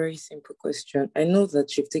a very simple question. I know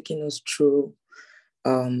that you've taken us through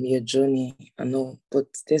your journey and all, but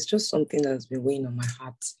there's just something that's been weighing on my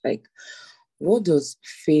heart. Like, what does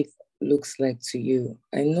faith looks like to you?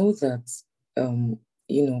 I know that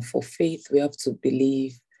for faith we have to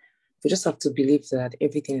believe We just have to believe that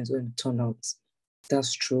everything is going to turn out.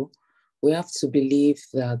 That's true. We have to believe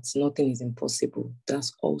that nothing is impossible.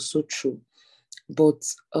 That's also true. But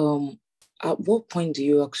at what point do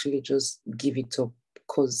you actually just give it up?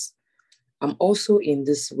 Because I'm also in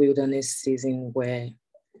this wilderness season where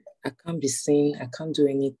I can't be seen, I can't do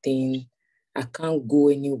anything, I can't go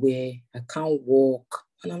anywhere, I can't walk.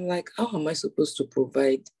 And I'm like, how am I supposed to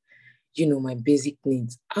provide, my basic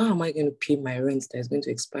needs? How am I going to pay my rent that is going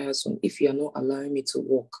to expire soon if you're not allowing me to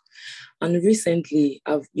walk? And recently,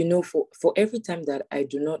 I've, for every time that I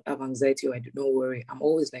do not have anxiety or I do not worry, I'm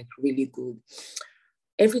always like really good.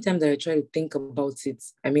 Every time that I try to think about it,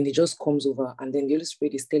 it just comes over, and then the Holy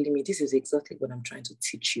Spirit is telling me, this is exactly what I'm trying to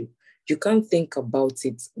teach you. You can't think about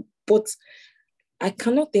it, but I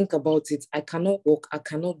cannot think about it. I cannot walk. I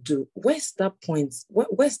cannot do. Where's that point?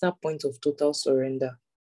 Where's that point of total surrender?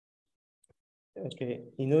 Okay,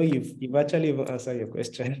 you've actually even answered your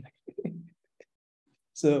question.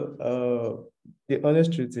 So the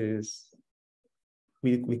honest truth is,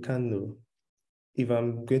 we can't know. If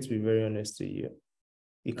I'm going to be very honest to you,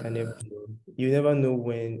 you can never know. You never know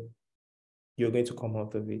when you're going to come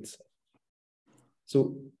out of it.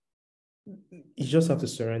 So you just have to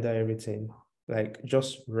surrender everything. Like,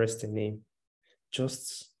 just rest in Him.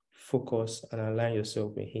 Just focus and align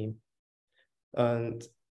yourself with Him. And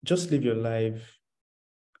just live your life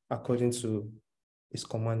according to His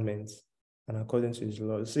commandments and according to His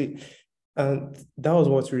laws. See, and that was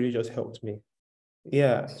what really just helped me.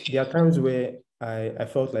 Yeah, there are times where I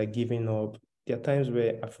felt like giving up. There are times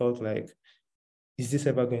where I felt like, is this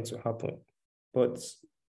ever going to happen? But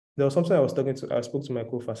there was something I spoke to my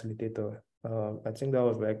co-facilitator. I think that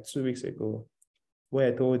was like 2 weeks ago, where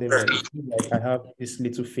I told him that it feels like I have this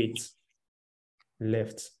little faith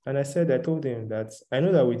left. And I told him that I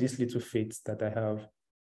know that with this little faith I have,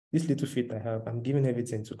 I'm giving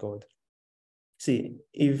everything to God. See,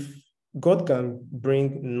 if God can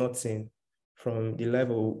bring nothing from the life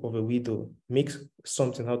of a widow, make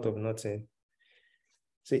something out of nothing.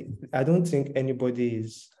 See, I don't think anybody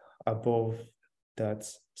is above that.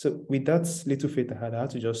 So with that little faith I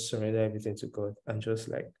had to just surrender everything to God and just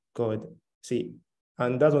like, God, see,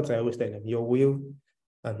 and that's what I always tell him, your will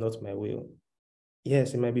and not my will.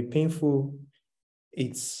 Yes, it might be painful.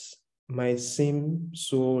 It might seem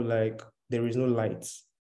so like there is no light,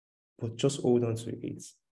 but just hold on to it.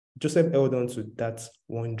 Joseph held on to that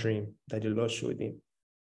one dream that the Lord showed him.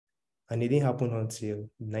 And it didn't happen until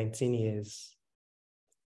 19 years.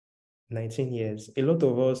 19 years. A lot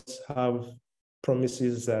of us have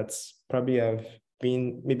promises that probably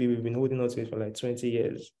we've been holding on to it for like 20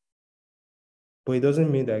 years. But it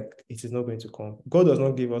doesn't mean that it is not going to come. God does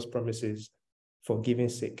not give us promises for giving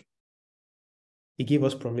sake. He gave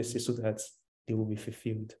us promises so that they will be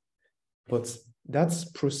fulfilled. But that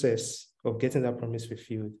process of getting that promise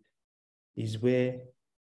fulfilled is where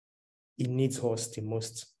He needs us the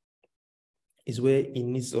most. Is where He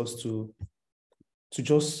needs us to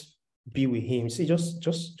just be with Him. See, just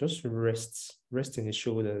rest in His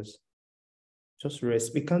shoulders. Just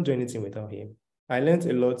rest. We can't do anything without Him. I learned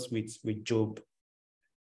a lot with Job.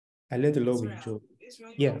 Job.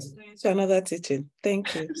 Yeah. So another teaching.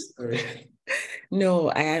 Thank you. Sorry.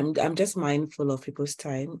 No, I'm just mindful of people's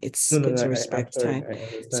time. It's good to respect time.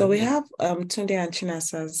 So we have Tunde and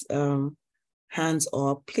Chinasa's hands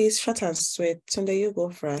up. Please, short and sweet. Tunde, you go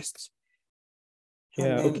first.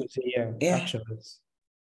 Yeah, okay. So actions.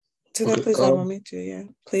 Tunde, okay, please allow me to,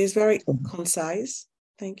 please, very concise.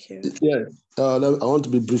 Thank you. Yeah, I want to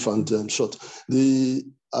be brief and short. I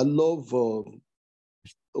love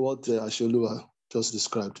what OLAOLUWA just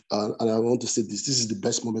described, and I want to say this is the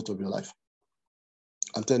best moment of your life.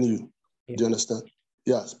 I'm telling you. Yeah. Do you understand?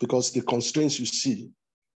 Yes, because the constraints you see,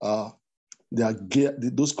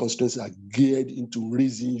 those constraints are geared into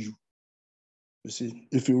raising you. You see,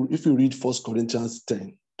 if you read 1 Corinthians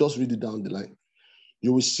 10, just read it down the line,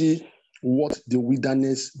 you will see what the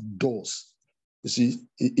wilderness does. You see,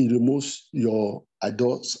 it removes your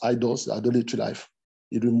idols, idolatry life.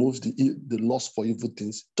 It removes the lust for evil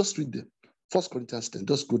things. Just read them. 1 Corinthians 10,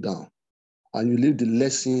 just go down. And you learn the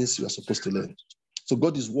lessons you are supposed to learn. So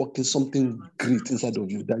God is working something great inside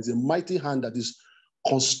of you. There is a mighty hand that is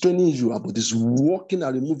constraining you, but is working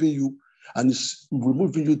and removing you, and is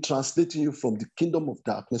removing you, translating you from the kingdom of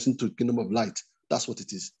darkness into the kingdom of light. That's what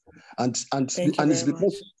it is. Thank you very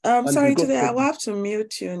much. Sorry, today I will have to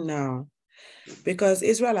mute you now, because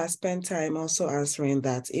Israel has spent time also answering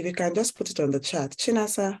that. If you can just put it on the chat.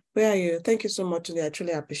 Chinasa, where are you? Thank you so much today. I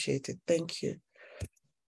truly appreciate it. Thank you.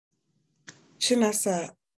 Chinasa,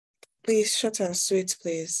 please, short and sweet,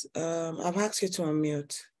 please. I've asked you to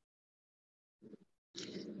unmute.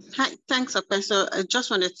 Hi, thanks, Okpe. So I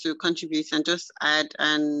just wanted to contribute and just add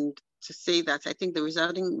and to say that I think the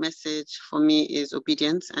resounding message for me is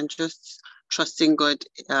obedience and just trusting God,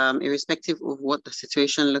 irrespective of what the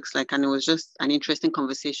situation looks like. And it was just an interesting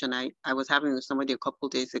conversation I was having with somebody a couple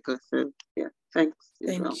of days ago. So yeah, thanks.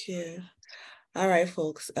 Thank you. All right,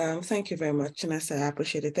 folks. Thank you very much, Chinasa. I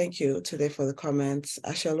appreciate it. Thank you today for the comments.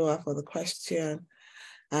 OLAOLUWA for the question.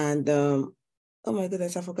 And oh my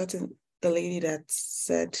goodness, I've forgotten the lady that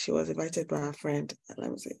said she was invited by her friend.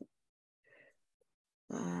 Let me see.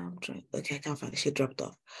 Okay, I can't find it. She dropped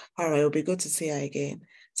off. All right, it'll be good to see her again.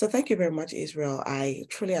 So thank you very much, Israel. I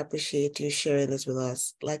truly appreciate you sharing this with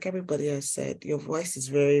us. Like everybody has said, your voice is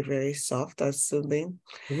very, very soft and soothing.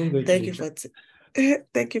 Thank you for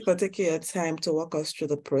thank you for taking your time to walk us through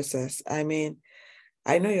the process. I mean,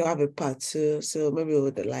 I know you have a part two, so maybe we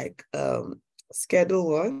would like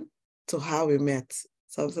schedule one to how we met,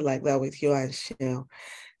 something like that with you and Shell.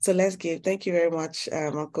 So thank you very much,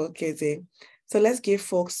 Uncle Katie. So let's give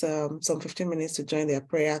folks some 15 minutes to join their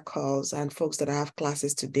prayer calls and folks that have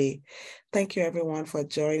classes today. Thank you everyone for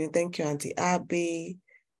joining. Thank you, Auntie Abby,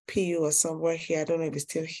 PU or somewhere here. I don't know if you're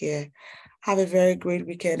still here. Have a very great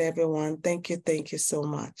weekend, everyone. Thank you so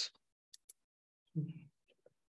much.